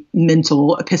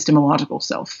 mental, epistemological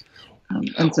self,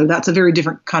 and so that's a very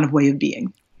different kind of way of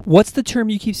being. What's the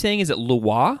term you keep saying? Is it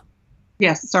Loa?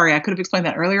 Yes, sorry, I could have explained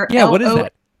that earlier. Yeah, what is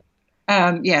that?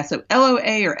 So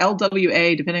LOA or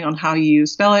LWA, depending on how you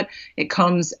spell it, it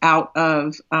comes out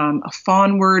of a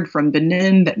Fon word from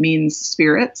Benin that means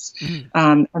spirits.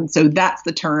 And so that's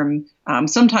the term.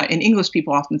 Sometimes in English,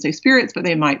 people often say spirits, but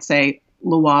they might say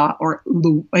Lua or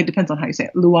Lu. It depends on how you say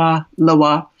it. Lua,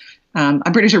 Loa.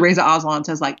 I'm pretty sure Reza Aslan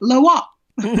says like Loa.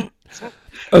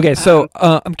 Okay, so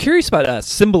I'm curious about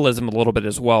symbolism a little bit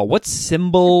as well. What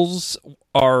symbols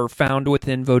are found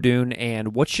within Vodun,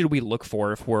 and what should we look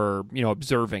for if we're,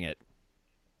 observing it?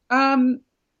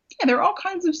 There are all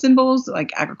kinds of symbols,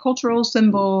 like agricultural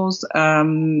symbols,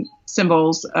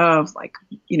 symbols of like,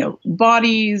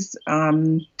 bodies,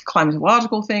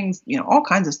 climatological things, all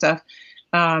kinds of stuff.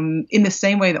 In the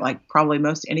same way that like probably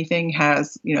most anything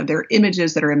has, there are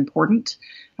images that are important.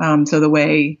 So the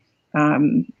way,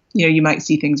 you might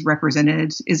see things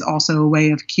represented is also a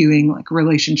way of cueing like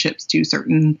relationships to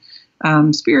certain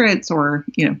spirits or,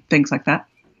 things like that.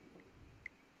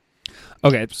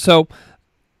 Okay, so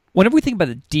whenever we think about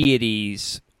the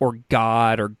deities or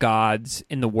God or gods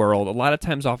in the world, a lot of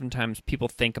times, oftentimes, people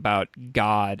think about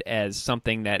God as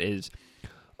something that is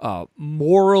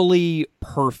morally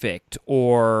perfect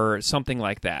or something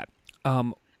like that.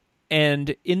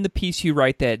 And in the piece, you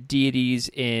write that deities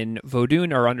in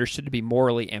Vodun are understood to be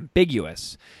morally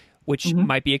ambiguous, which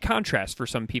might be a contrast for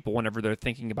some people whenever they're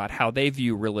thinking about how they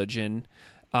view religion.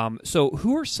 So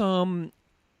who are some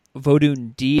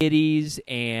Vodun deities,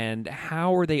 and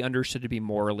how are they understood to be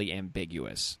morally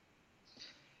ambiguous?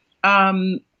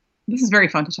 This is very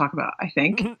fun to talk about, I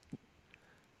think.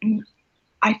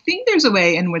 I think there's a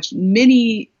way in which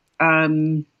many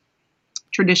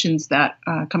traditions that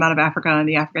come out of Africa and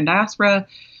the African diaspora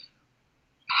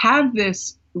have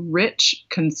this rich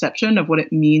conception of what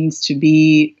it means to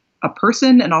be a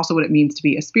person and also what it means to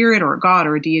be a spirit or a god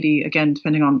or a deity, again,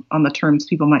 depending on the terms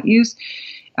people might use.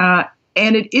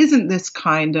 And it isn't this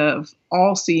kind of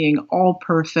all-seeing,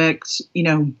 all-perfect,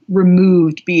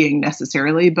 removed being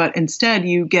necessarily, but instead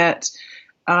you get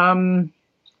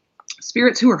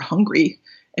spirits who are hungry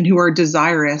and who are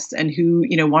desirous and who,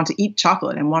 want to eat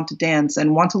chocolate and want to dance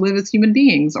and want to live as human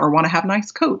beings or want to have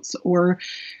nice coats or,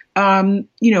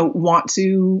 want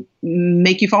to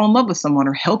make you fall in love with someone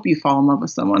or help you fall in love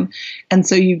with someone. And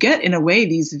so you get, in a way,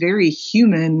 these very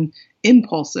human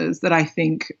impulses that I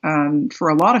think for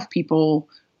a lot of people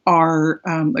are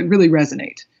really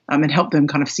resonate and help them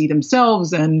kind of see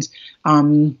themselves. And,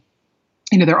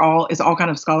 there is all kind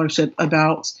of scholarship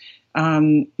about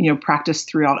practice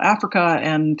throughout Africa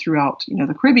and throughout,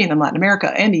 the Caribbean and Latin America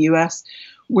and the US,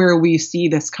 where we see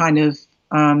this kind of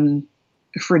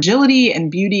fragility and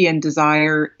beauty and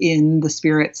desire in the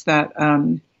spirits that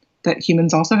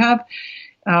humans also have.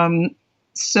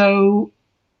 So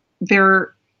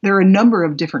there are a number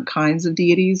of different kinds of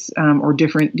deities or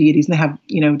different deities, and they have,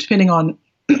 depending on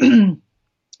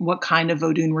what kind of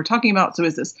Vodun we're talking about. So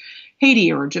is this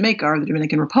Haiti or Jamaica or the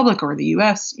Dominican Republic or the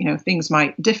US? Things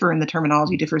might differ and the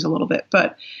terminology differs a little bit,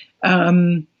 but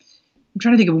I'm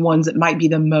trying to think of ones that might be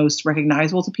the most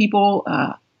recognizable to people.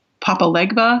 Papa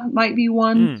Legba might be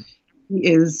one. He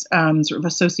is sort of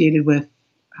associated with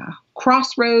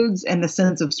crossroads and the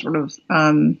sense of sort of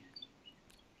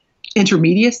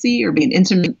intermediacy or being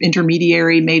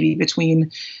intermediary maybe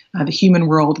between the human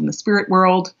world and the spirit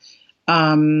world.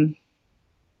 Trying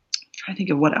to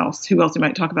think of who else we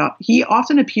might talk about. He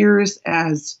often appears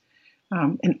as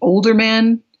an older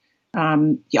man.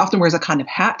 He often wears a kind of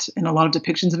hat. In a lot of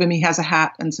depictions of him, he has a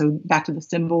hat. And so back to the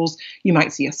symbols, you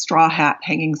might see a straw hat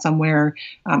hanging somewhere.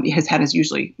 His hat is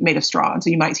usually made of straw. And so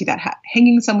you might see that hat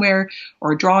hanging somewhere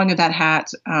or a drawing of that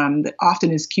hat that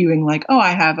often is cueing like, oh,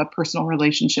 I have a personal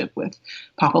relationship with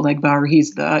Papa Legba, or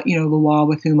he's the, Loa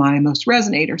with whom I most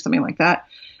resonate or something like that.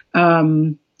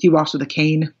 He walks with a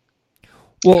cane.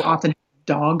 Well, often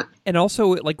dog. And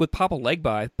also, like with Papa Legba,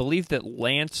 I believe that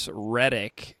Lance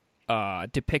Reddick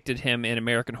depicted him in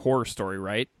American Horror Story,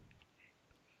 right?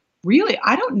 Really?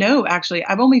 I don't know, actually.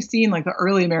 I've only seen like the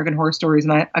early American Horror Stories,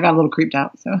 and I got a little creeped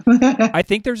out. So I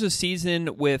think there's a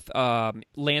season with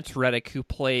Lance Reddick who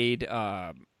played,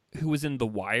 who was in The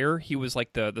Wire. He was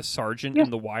like the sergeant in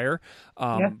The Wire.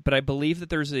 But I believe that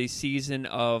there's a season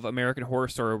of American Horror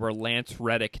Story where Lance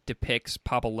Reddick depicts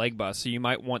Papa Legba. So you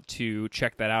might want to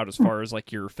check that out as far as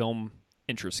like your film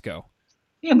interests go.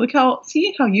 Yeah, look how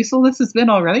useful this has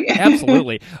been already.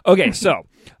 Absolutely. Okay, so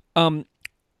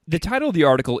the title of the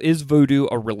article is Voodoo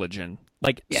a Religion?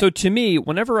 So to me,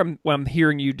 when I'm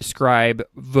hearing you describe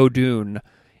Vodun,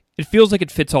 it feels like it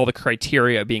fits all the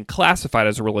criteria of being classified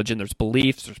as a religion. There's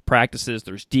beliefs, there's practices,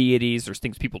 there's deities, there's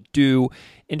things people do.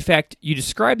 In fact, you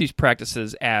describe these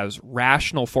practices as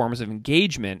rational forms of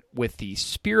engagement with the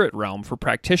spirit realm for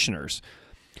practitioners.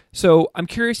 So I'm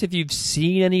curious if you've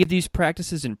seen any of these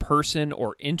practices in person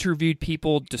or interviewed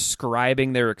people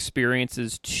describing their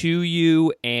experiences to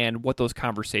you and what those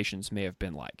conversations may have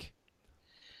been like.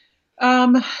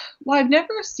 Well, I've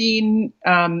never seen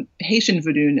Haitian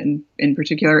Voodoo in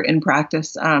particular in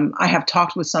practice. I have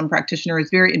talked with some practitioners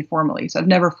very informally, so I've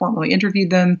never formally interviewed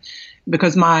them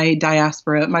because my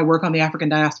work on the African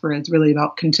diaspora is really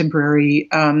about contemporary,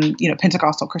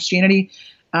 Pentecostal Christianity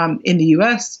in the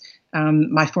U.S.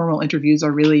 My formal interviews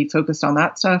are really focused on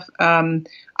that stuff.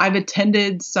 I've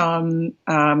attended some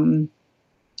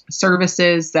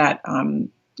services that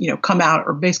come out,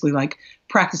 or basically like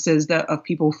practices of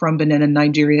people from Benin and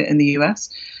Nigeria in the U.S.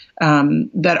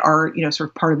 That are, sort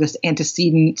of part of this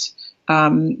antecedent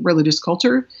religious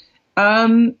culture.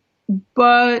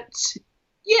 But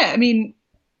yeah, I mean,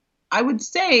 I would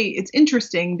say it's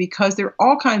interesting because there are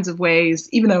all kinds of ways,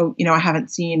 even though, I haven't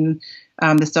seen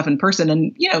this stuff in person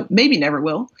and, maybe never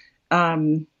will,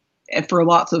 for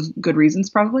lots of good reasons,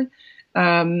 probably.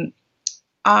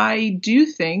 I do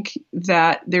think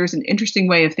that there's an interesting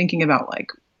way of thinking about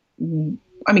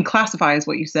classify is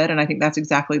what you said. And I think that's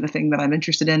exactly the thing that I'm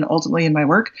interested in ultimately in my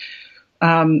work.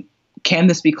 Can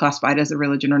this be classified as a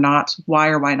religion or not? Why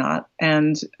or why not?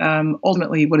 And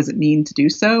ultimately, what does it mean to do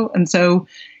so? And so,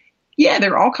 yeah,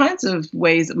 there are all kinds of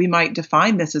ways that we might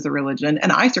define this as a religion.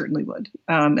 And I certainly would.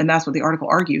 And that's what the article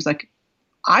argues.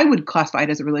 I would classify it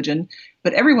as a religion,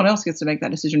 but everyone else gets to make that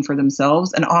decision for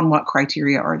themselves. And on what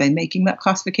criteria are they making that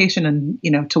classification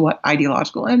and, to what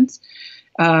ideological ends?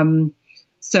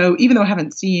 So even though I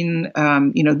haven't seen,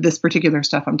 this particular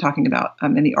stuff I'm talking about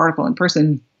in the article in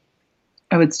person,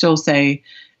 I would still say,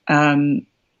 I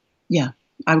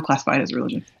would classify it as a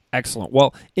religion. Excellent.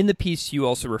 Well, in the piece, you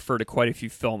also refer to quite a few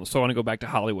films. So I want to go back to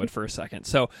Hollywood for a second.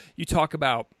 So you talk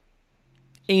about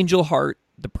Angel Heart,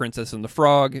 The Princess and the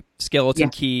Frog, Skeleton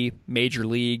Key, Major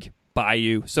League,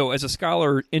 Bayou. So as a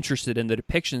scholar interested in the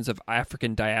depictions of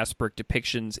African diasporic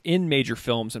depictions in major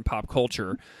films and pop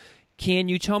culture, can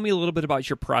you tell me a little bit about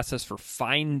your process for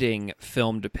finding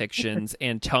film depictions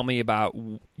and tell me about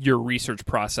your research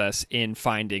process in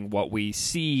finding what we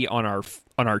see on our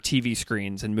TV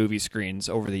screens and movie screens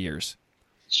over the years?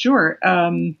 Sure.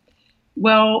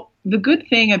 Well, the good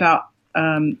thing about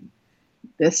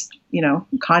this,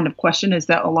 kind of question is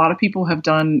that a lot of people have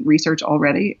done research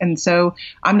already. And so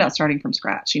I'm not starting from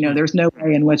scratch. There's no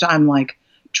way in which I'm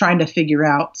trying to figure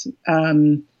out,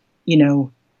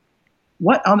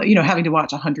 what, having to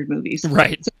watch 100 movies.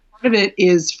 Right. So part of it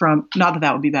is from, not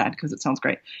that would be bad because it sounds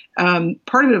great.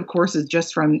 Part of it, of course, is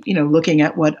just from, looking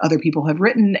at what other people have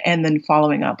written and then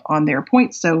following up on their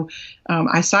points. So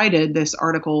I cited this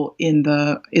article in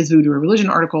the Is Voodoo a Religion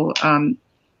article.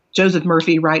 Joseph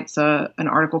Murphy writes an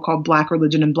article called Black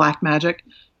Religion and Black Magic,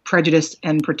 Prejudice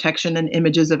and Protection and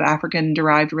Images of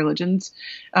African-Derived Religions.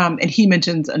 And he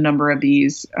mentions a number of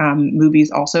these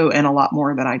movies also, and a lot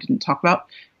more that I didn't talk about.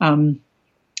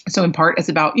 So in part, it's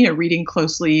about, reading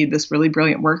closely this really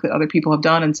brilliant work that other people have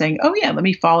done and saying, oh, yeah, let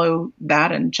me follow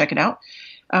that and check it out.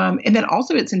 And then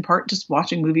also it's in part just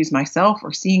watching movies myself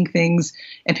or seeing things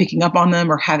and picking up on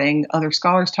them or having other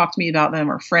scholars talk to me about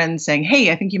them or friends saying,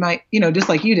 hey, I think you might, just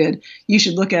like you did, you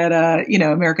should look at,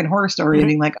 American Horror Story and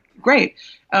being like, great.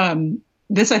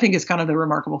 This, I think, is kind of the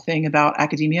remarkable thing about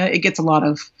academia. It gets a lot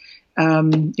of,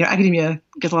 academia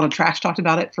gets a lot of trash talked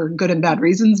about it for good and bad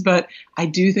reasons. But I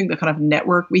do think the kind of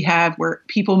network we have where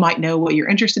people might know what you're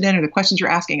interested in or the questions you're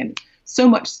asking, and so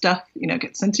much stuff,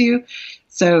 gets sent to you.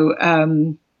 So,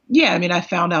 I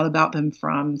found out about them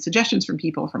from suggestions from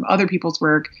people, from other people's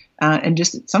work, and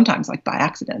just sometimes by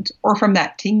accident or from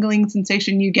that tingling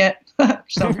sensation you get, which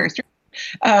sounds very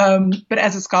strange. But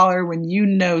as a scholar, when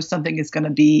something is going to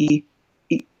be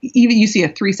even you see a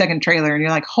 3-second trailer and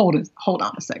you're like, hold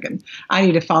on a second. I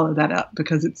need to follow that up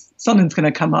because something's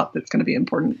going to come up that's going to be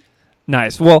important.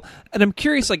 Nice. Well, and I'm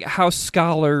curious, like, how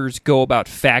scholars go about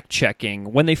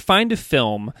fact-checking when they find a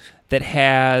film that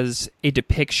has a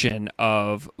depiction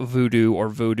of voodoo or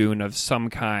voodoo of some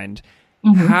kind.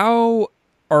 Mm-hmm.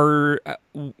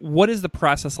 What is the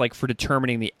process like for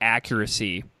determining the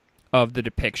accuracy of the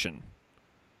depiction?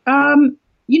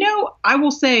 I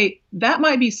will say that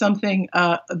might be something,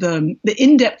 the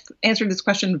in-depth answer to this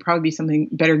question would probably be something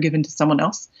better given to someone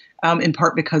else, in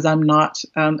part because I'm not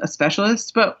a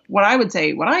specialist. But what I would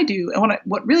say, what I do, and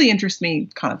what really interests me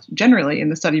kind of generally in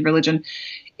the study of religion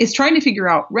is trying to figure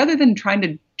out, rather than trying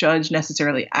to judge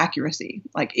necessarily accuracy,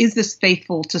 like, is this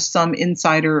faithful to some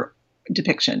insider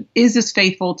depiction? Is this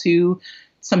faithful to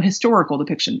some historical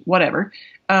depiction, whatever,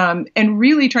 and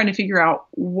really trying to figure out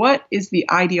what is the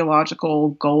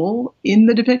ideological goal in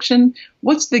the depiction,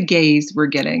 what's the gaze we're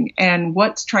getting, and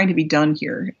what's trying to be done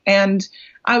here. And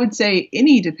I would say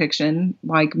any depiction,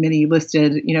 like many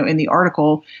listed, in the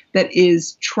article, that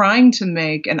is trying to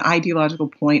make an ideological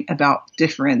point about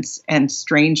difference and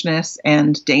strangeness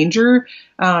and danger,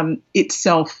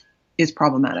 itself is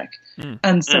problematic.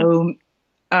 And so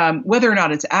whether or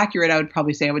not it's accurate, I would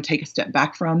probably say I would take a step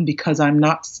back from, because I'm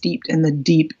not steeped in the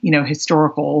deep,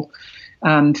 historical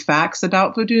facts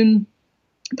about Vodun.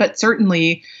 But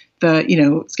certainly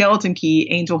the, Skeleton Key,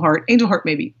 Angel Heart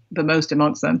may be the most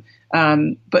amongst them.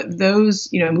 But those,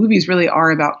 movies really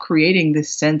are about creating this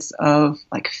sense of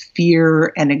like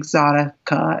fear and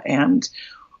exotica and,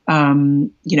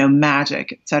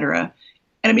 magic, etc.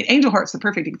 And I mean, Angel Heart's the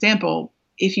perfect example.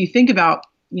 If you think about,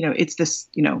 it's this,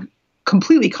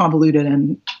 completely convoluted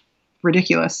and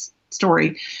ridiculous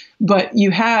story, but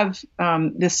you have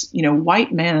this,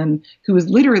 white man who is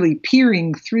literally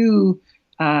peering through,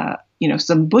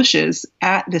 some bushes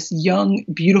at this young,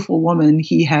 beautiful woman.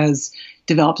 He has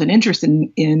developed an interest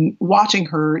in watching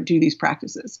her do these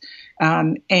practices.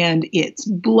 And it's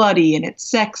bloody and it's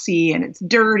sexy and it's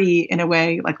dirty in a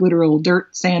way, like literal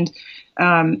dirt, sand.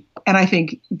 And I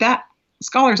think that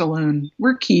scholars alone,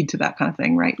 we're keyed to that kind of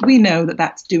thing, right? We know that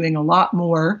that's doing a lot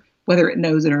more, whether it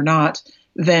knows it or not,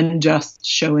 than just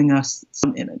showing us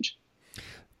some image.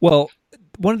 Well,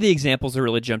 one of the examples that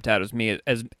really jumped out at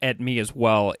me as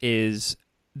well is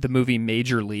the movie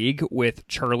Major League with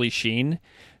Charlie Sheen.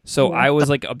 So I was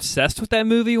like obsessed with that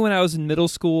movie when I was in middle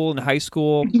school and high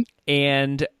school.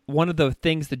 And one of the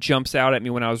things that jumps out at me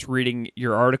when I was reading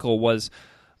your article was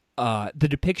the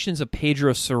depictions of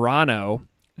Pedro Serrano,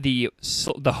 the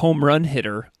home run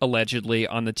hitter allegedly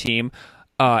on the team,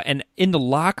 and in the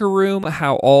locker room,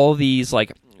 how all these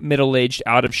like middle-aged,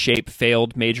 out-of-shape,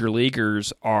 failed major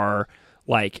leaguers are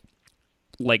like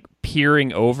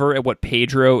peering over at what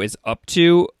Pedro is up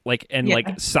to, like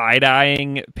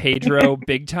side-eyeing Pedro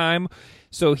big time.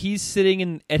 So he's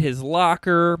sitting at his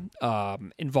locker,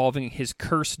 involving his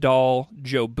curse doll,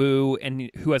 Joe Boo,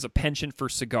 and who has a penchant for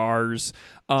cigars.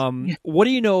 What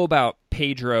do you know about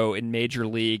Pedro in Major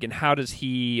League, and how does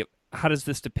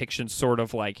this depiction sort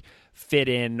of like fit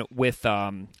in with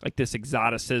like this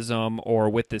exoticism or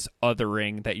with this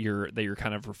othering that you're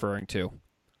kind of referring to?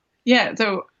 Yeah,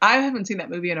 so I haven't seen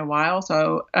that movie in a while,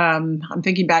 so I'm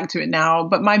thinking back to it now.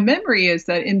 But my memory is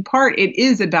that in part it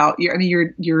is about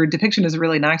your depiction is a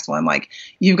really nice one. Like,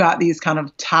 you've got these kind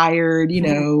of tired,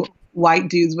 white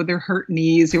dudes with their hurt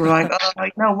knees who are like,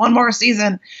 oh, one more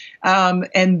season.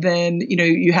 And then,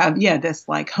 you have, this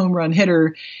like home run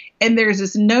hitter. And there's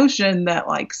this notion that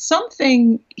like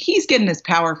he's getting his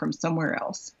power from somewhere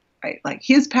else, right? Like,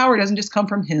 his power doesn't just come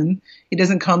from him. It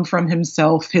doesn't come from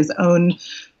himself, his own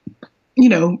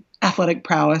athletic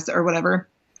prowess or whatever.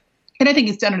 And I think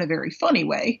it's done in a very funny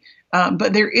way.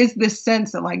 But there is this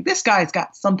sense that like, this guy's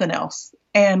got something else.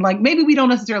 And like, maybe we don't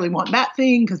necessarily want that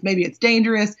thing because maybe it's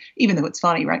dangerous, even though it's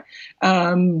funny, right?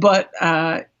 But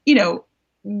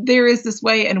there is this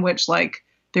way in which like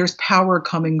there's power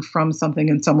coming from something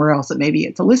and somewhere else. And maybe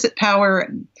it's illicit power,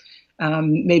 and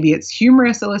maybe it's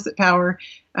humorous illicit power.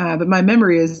 But my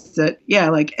memory is that,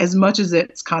 like, as much as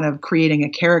it's kind of creating a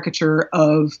caricature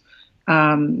of,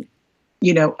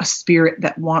 a spirit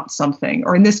that wants something,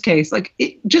 or in this case, like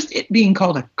it being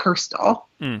called a curse doll.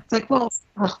 It's like, well,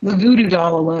 the voodoo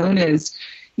doll alone is,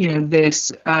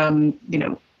 this,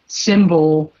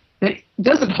 symbol that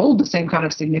doesn't hold the same kind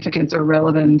of significance or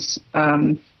relevance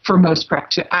for most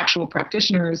actual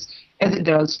practitioners as it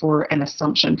does for an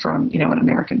assumption from, an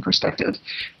American perspective.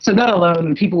 So that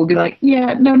alone, people will be like,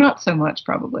 yeah, no, not so much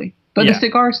probably. But the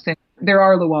cigars thing, there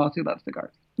are Luwals who love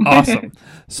cigars. Awesome.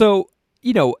 So,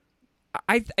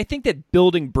 I think that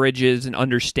building bridges and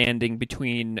understanding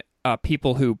between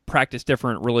people who practice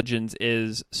different religions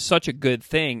is such a good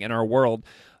thing in our world.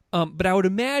 But I would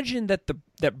imagine that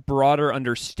that broader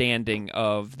understanding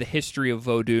of the history of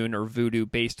Vodun or voodoo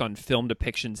based on film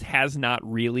depictions has not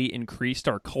really increased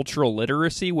our cultural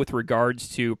literacy with regards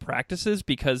to practices,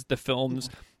 because the films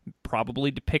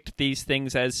probably depict these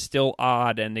things as still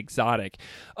odd and exotic.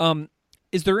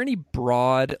 Is there any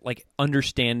broad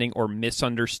understanding or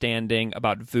misunderstanding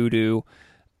about voodoo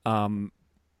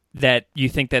that you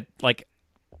think that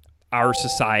our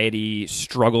society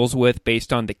struggles with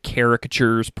based on the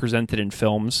caricatures presented in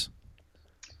films?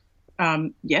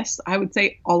 Yes, I would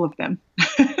say all of them.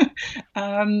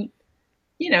 I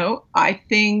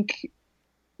think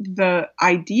the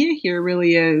idea here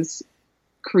really is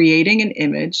creating an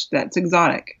image that's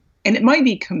exotic. And it might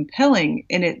be compelling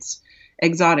in its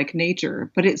exotic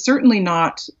nature, but it's certainly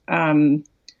not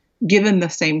given the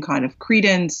same kind of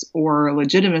credence or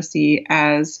legitimacy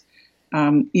as,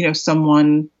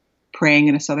 someone praying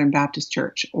in a Southern Baptist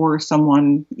church or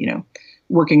someone,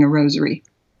 working a rosary.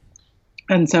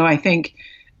 And so I think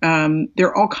there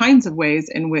are all kinds of ways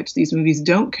in which these movies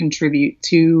don't contribute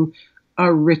to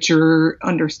a richer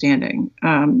understanding.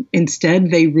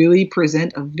 Instead, they really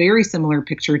present a very similar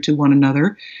picture to one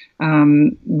another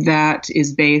that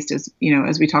is based, as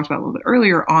we talked about a little bit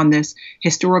earlier, on this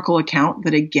historical account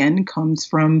that again comes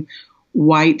from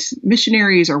white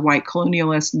missionaries or white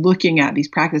colonialists looking at these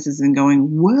practices and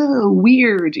going, whoa,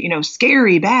 weird,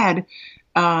 scary, bad,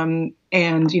 and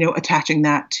attaching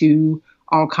that to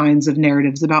all kinds of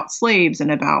narratives about slaves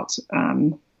and about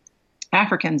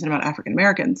Africans and about African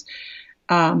Americans.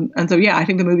 And so, I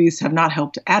think the movies have not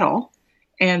helped at all.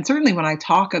 And certainly when I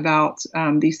talk about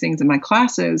these things in my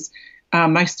classes,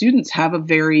 my students have a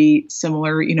very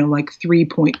similar,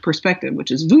 3-point perspective,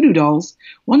 which is voodoo dolls.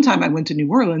 One time I went to New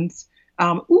Orleans,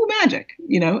 magic,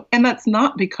 and that's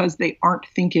not because they aren't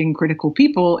thinking critical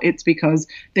people. It's because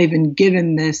they've been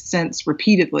given this sense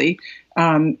repeatedly.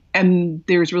 And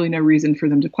there's really no reason for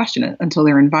them to question it until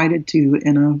they're invited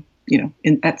to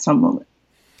at some moment.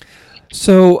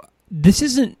 So this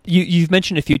isn't, you've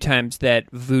mentioned a few times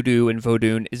that voodoo and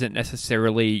vodun isn't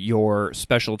necessarily your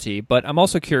specialty, but I'm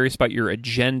also curious about your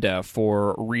agenda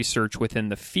for research within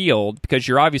the field, because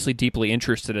you're obviously deeply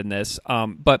interested in this.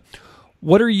 But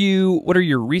what are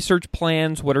your research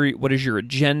plans? What is your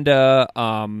agenda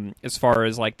as far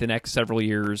as the next several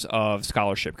years of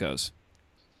scholarship goes?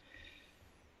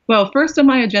 Well, first on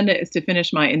my agenda is to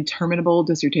finish my interminable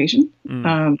dissertation.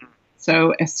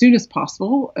 So as soon as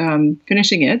possible,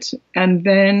 finishing it. And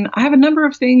then I have a number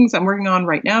of things I'm working on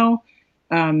right now.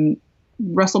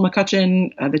 Russell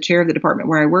McCutcheon, the chair of the department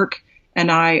where I work,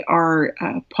 and I are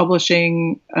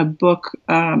publishing a book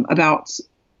about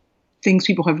things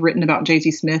people have written about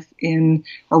J.T. Smith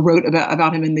wrote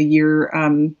about him in the year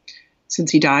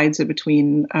since he died. So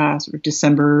between sort of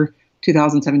December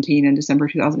 2017 and December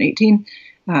 2018.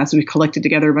 So we collected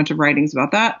together a bunch of writings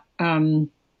about that.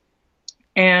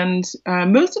 And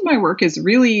most of my work is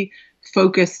really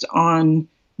focused on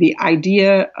the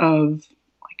idea of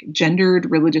gendered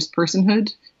religious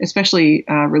personhood, especially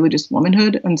religious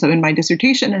womanhood. And so in my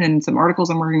dissertation and in some articles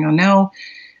I'm working on now,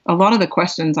 a lot of the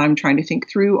questions I'm trying to think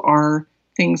through are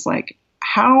things like,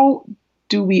 how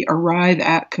do we arrive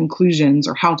at conclusions,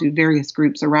 or how do various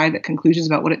groups arrive at conclusions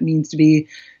about what it means to be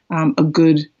a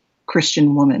good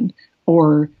Christian woman,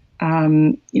 or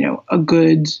a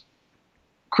good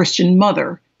Christian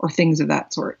mother, or things of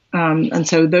that sort. And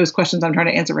so those questions I'm trying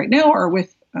to answer right now are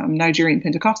with Nigerian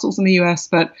Pentecostals in the U.S.,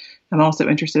 but I'm also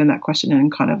interested in that question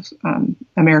in kind of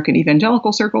American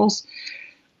evangelical circles.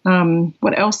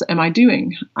 What else am I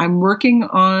doing? I'm working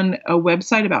on a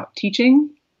website about teaching,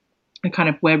 a kind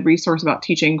of web resource about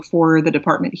teaching for the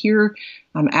department here.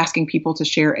 I'm asking people to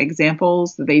share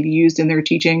examples that they've used in their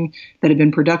teaching that have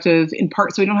been productive, in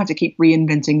part so we don't have to keep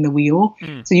reinventing the wheel.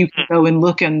 So you can go and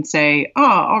look and say,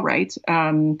 all right,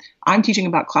 I'm teaching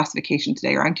about classification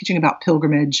today, or I'm teaching about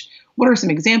pilgrimage. What are some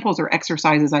examples or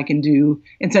exercises I can do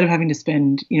instead of having to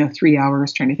spend 3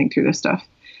 hours trying to think through this stuff?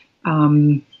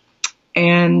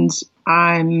 And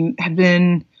I have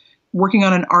been working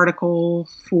on an article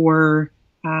for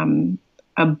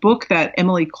a book that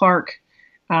Emily Clark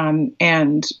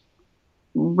and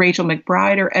Rachel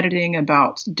McBride are editing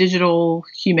about digital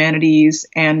humanities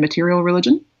and material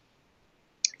religion.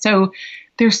 So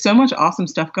there's so much awesome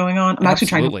stuff going on. I'm actually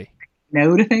trying to say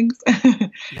no to things.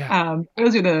 Yeah.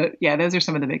 Those are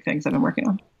some of the big things I've been working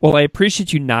on. Well, I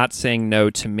appreciate you not saying no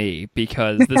to me,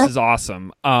 because this is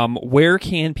awesome. Where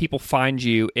can people find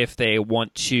you if they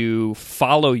want to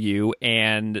follow you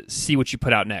and see what you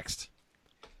put out next?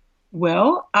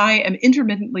 Well, I am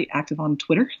intermittently active on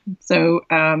Twitter. So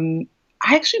I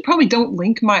actually probably don't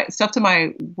link my stuff to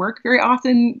my work very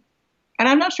often. And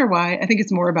I'm not sure why. I think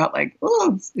it's more about like,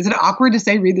 oh, is it awkward to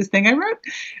say, read this thing I wrote?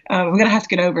 I'm going to have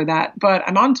to get over that. But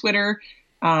I'm on Twitter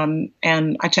and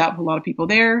I chat with a lot of people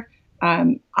there.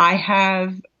 I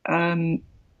have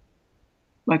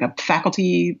like a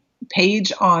faculty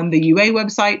page on the UA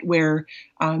website where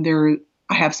I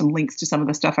have some links to some of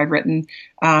the stuff I've written.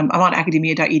 I'm on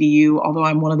academia.edu, although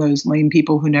I'm one of those lame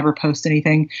people who never post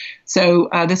anything. So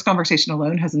this conversation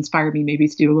alone has inspired me maybe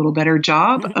to do a little better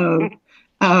job of,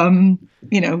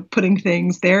 putting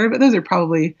things there. But those are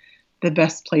probably the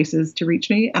best places to reach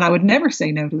me. And I would never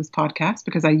say no to this podcast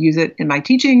because I use it in my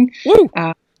teaching.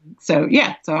 So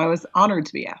I was honored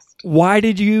to be asked. Why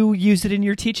did you use it in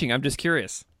your teaching? I'm just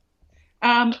curious.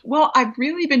 Well, I've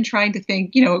really been trying to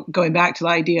think, going back to the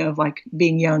idea of like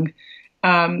being young,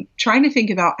 trying to think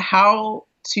about how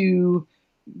to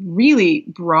really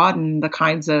broaden the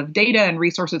kinds of data and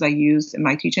resources I use in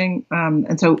my teaching.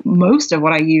 And so most of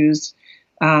what I use,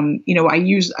 I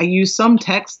use some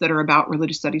texts that are about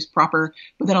religious studies proper,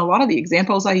 but then a lot of the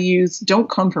examples I use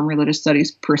don't come from religious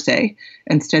studies per se.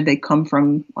 Instead, they come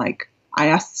from like, I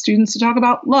ask students to talk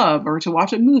about love or to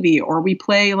watch a movie, or we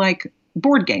play like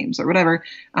board games or whatever,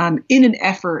 in an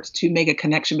effort to make a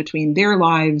connection between their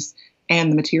lives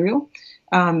and the material.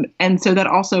 And so that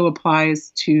also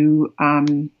applies to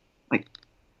like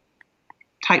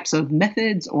types of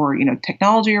methods or,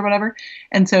 technology or whatever.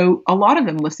 And so a lot of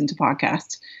them listen to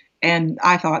podcasts. And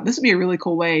I thought this would be a really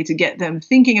cool way to get them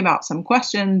thinking about some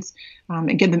questions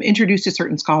and get them introduced to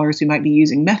certain scholars who might be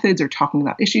using methods or talking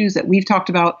about issues that we've talked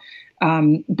about.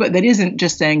 But that isn't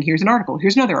just saying, here's an article,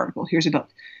 here's another article, here's a book.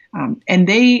 And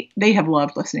they have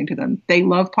loved listening to them. They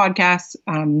love podcasts.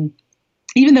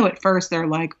 Even though at first they're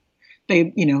like,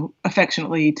 they,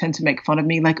 affectionately tend to make fun of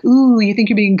me, like, ooh, you think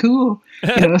you're being cool,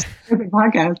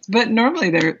 podcasts. But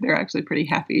normally they're actually pretty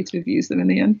happy to have used them in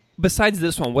the end. Besides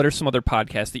this one, what are some other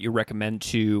podcasts that you recommend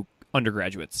to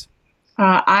undergraduates?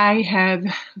 I have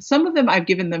some of them I've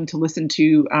given them to listen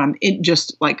to, in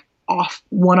just like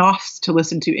one-offs to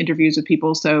listen to interviews with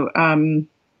people. So now I'm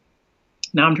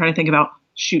trying to think about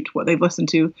what they've listened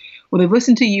to. Well, they've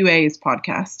listened to UA's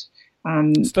podcast.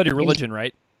 Study Religion,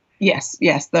 right? Yes.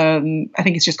 I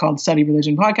think it's just called Study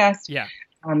Religion Podcast. Yeah.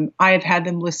 I have had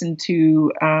them listen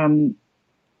to, I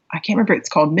can't remember, it's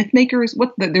called Myth Makers.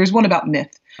 There's one about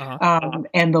myth,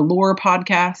 and the Lore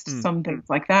Podcast, some things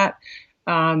like that.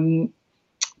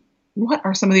 What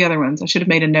are some of the other ones? I should have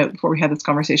made a note before we had this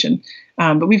conversation.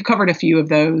 But we've covered a few of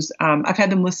those. I've had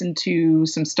them listen to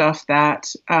some stuff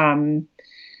that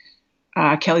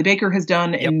Kelly Baker has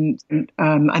done. Yep. And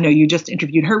I know you just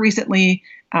interviewed her recently.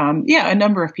 A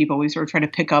number of people we sort of try to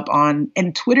pick up on.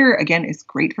 And Twitter, again, is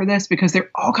great for this because there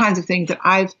are all kinds of things that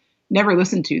I've never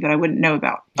listened to that I wouldn't know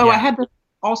about. Oh, yeah. I had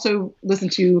also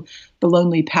listened to The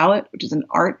Lonely Palette, which is an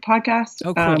art podcast.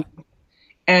 Oh, cool.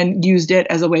 And used it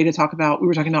as a way to talk about, we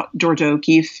were talking about Georgia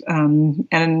O'Keeffe and,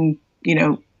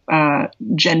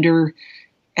 gender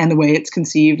and the way it's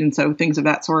conceived. And so things of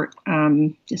that sort.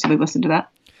 So they listened to that.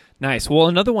 Nice. Well,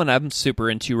 another one I'm super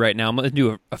into right now, I'm going to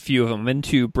do a few of them. I'm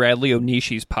into Bradley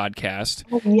Onishi's podcast.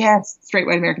 Oh, yes. Straight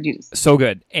White American Jesus. So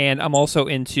good. And I'm also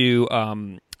into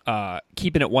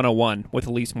Keeping It 101 with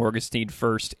Elise Morgenstein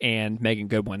first and Megan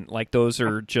Goodwin. Like, those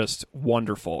are just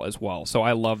wonderful as well. So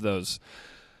I love those.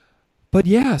 But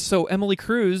yeah, so Emily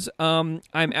Cruz, I'm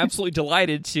absolutely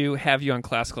delighted to have you on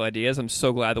Classical Ideas. I'm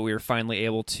so glad that we were finally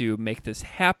able to make this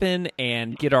happen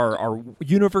and get our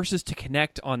universes to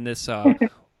connect on this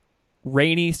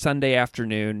rainy Sunday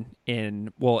afternoon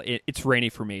it's rainy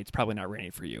for me. It's probably not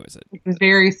rainy for you, is it? It's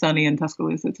very sunny in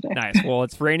Tuscaloosa today. Nice. Well,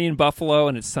 it's rainy in Buffalo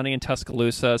and it's sunny in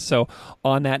Tuscaloosa. So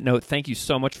on that note, thank you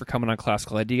so much for coming on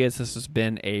Classical Ideas. This has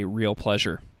been a real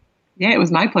pleasure. Yeah, it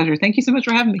was my pleasure. Thank you so much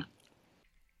for having me.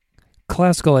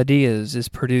 Classical Ideas is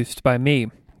produced by me,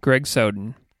 Greg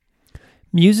Soden.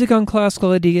 Music on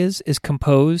Classical Ideas is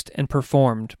composed and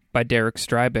performed by Derek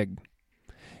Strybig.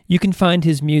 You can find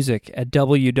his music at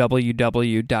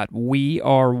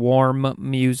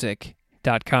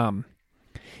www.wearewarmmusic.com.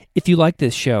 If you like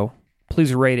this show,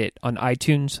 please rate it on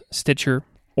iTunes, Stitcher,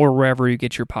 or wherever you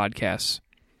get your podcasts.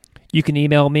 You can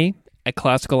email me at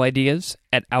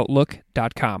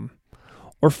classicalideas@outlook.com.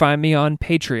 Or find me on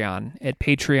Patreon at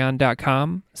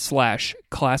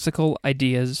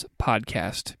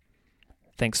patreon.com/classicalideaspodcast.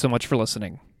 Thanks so much for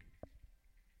listening.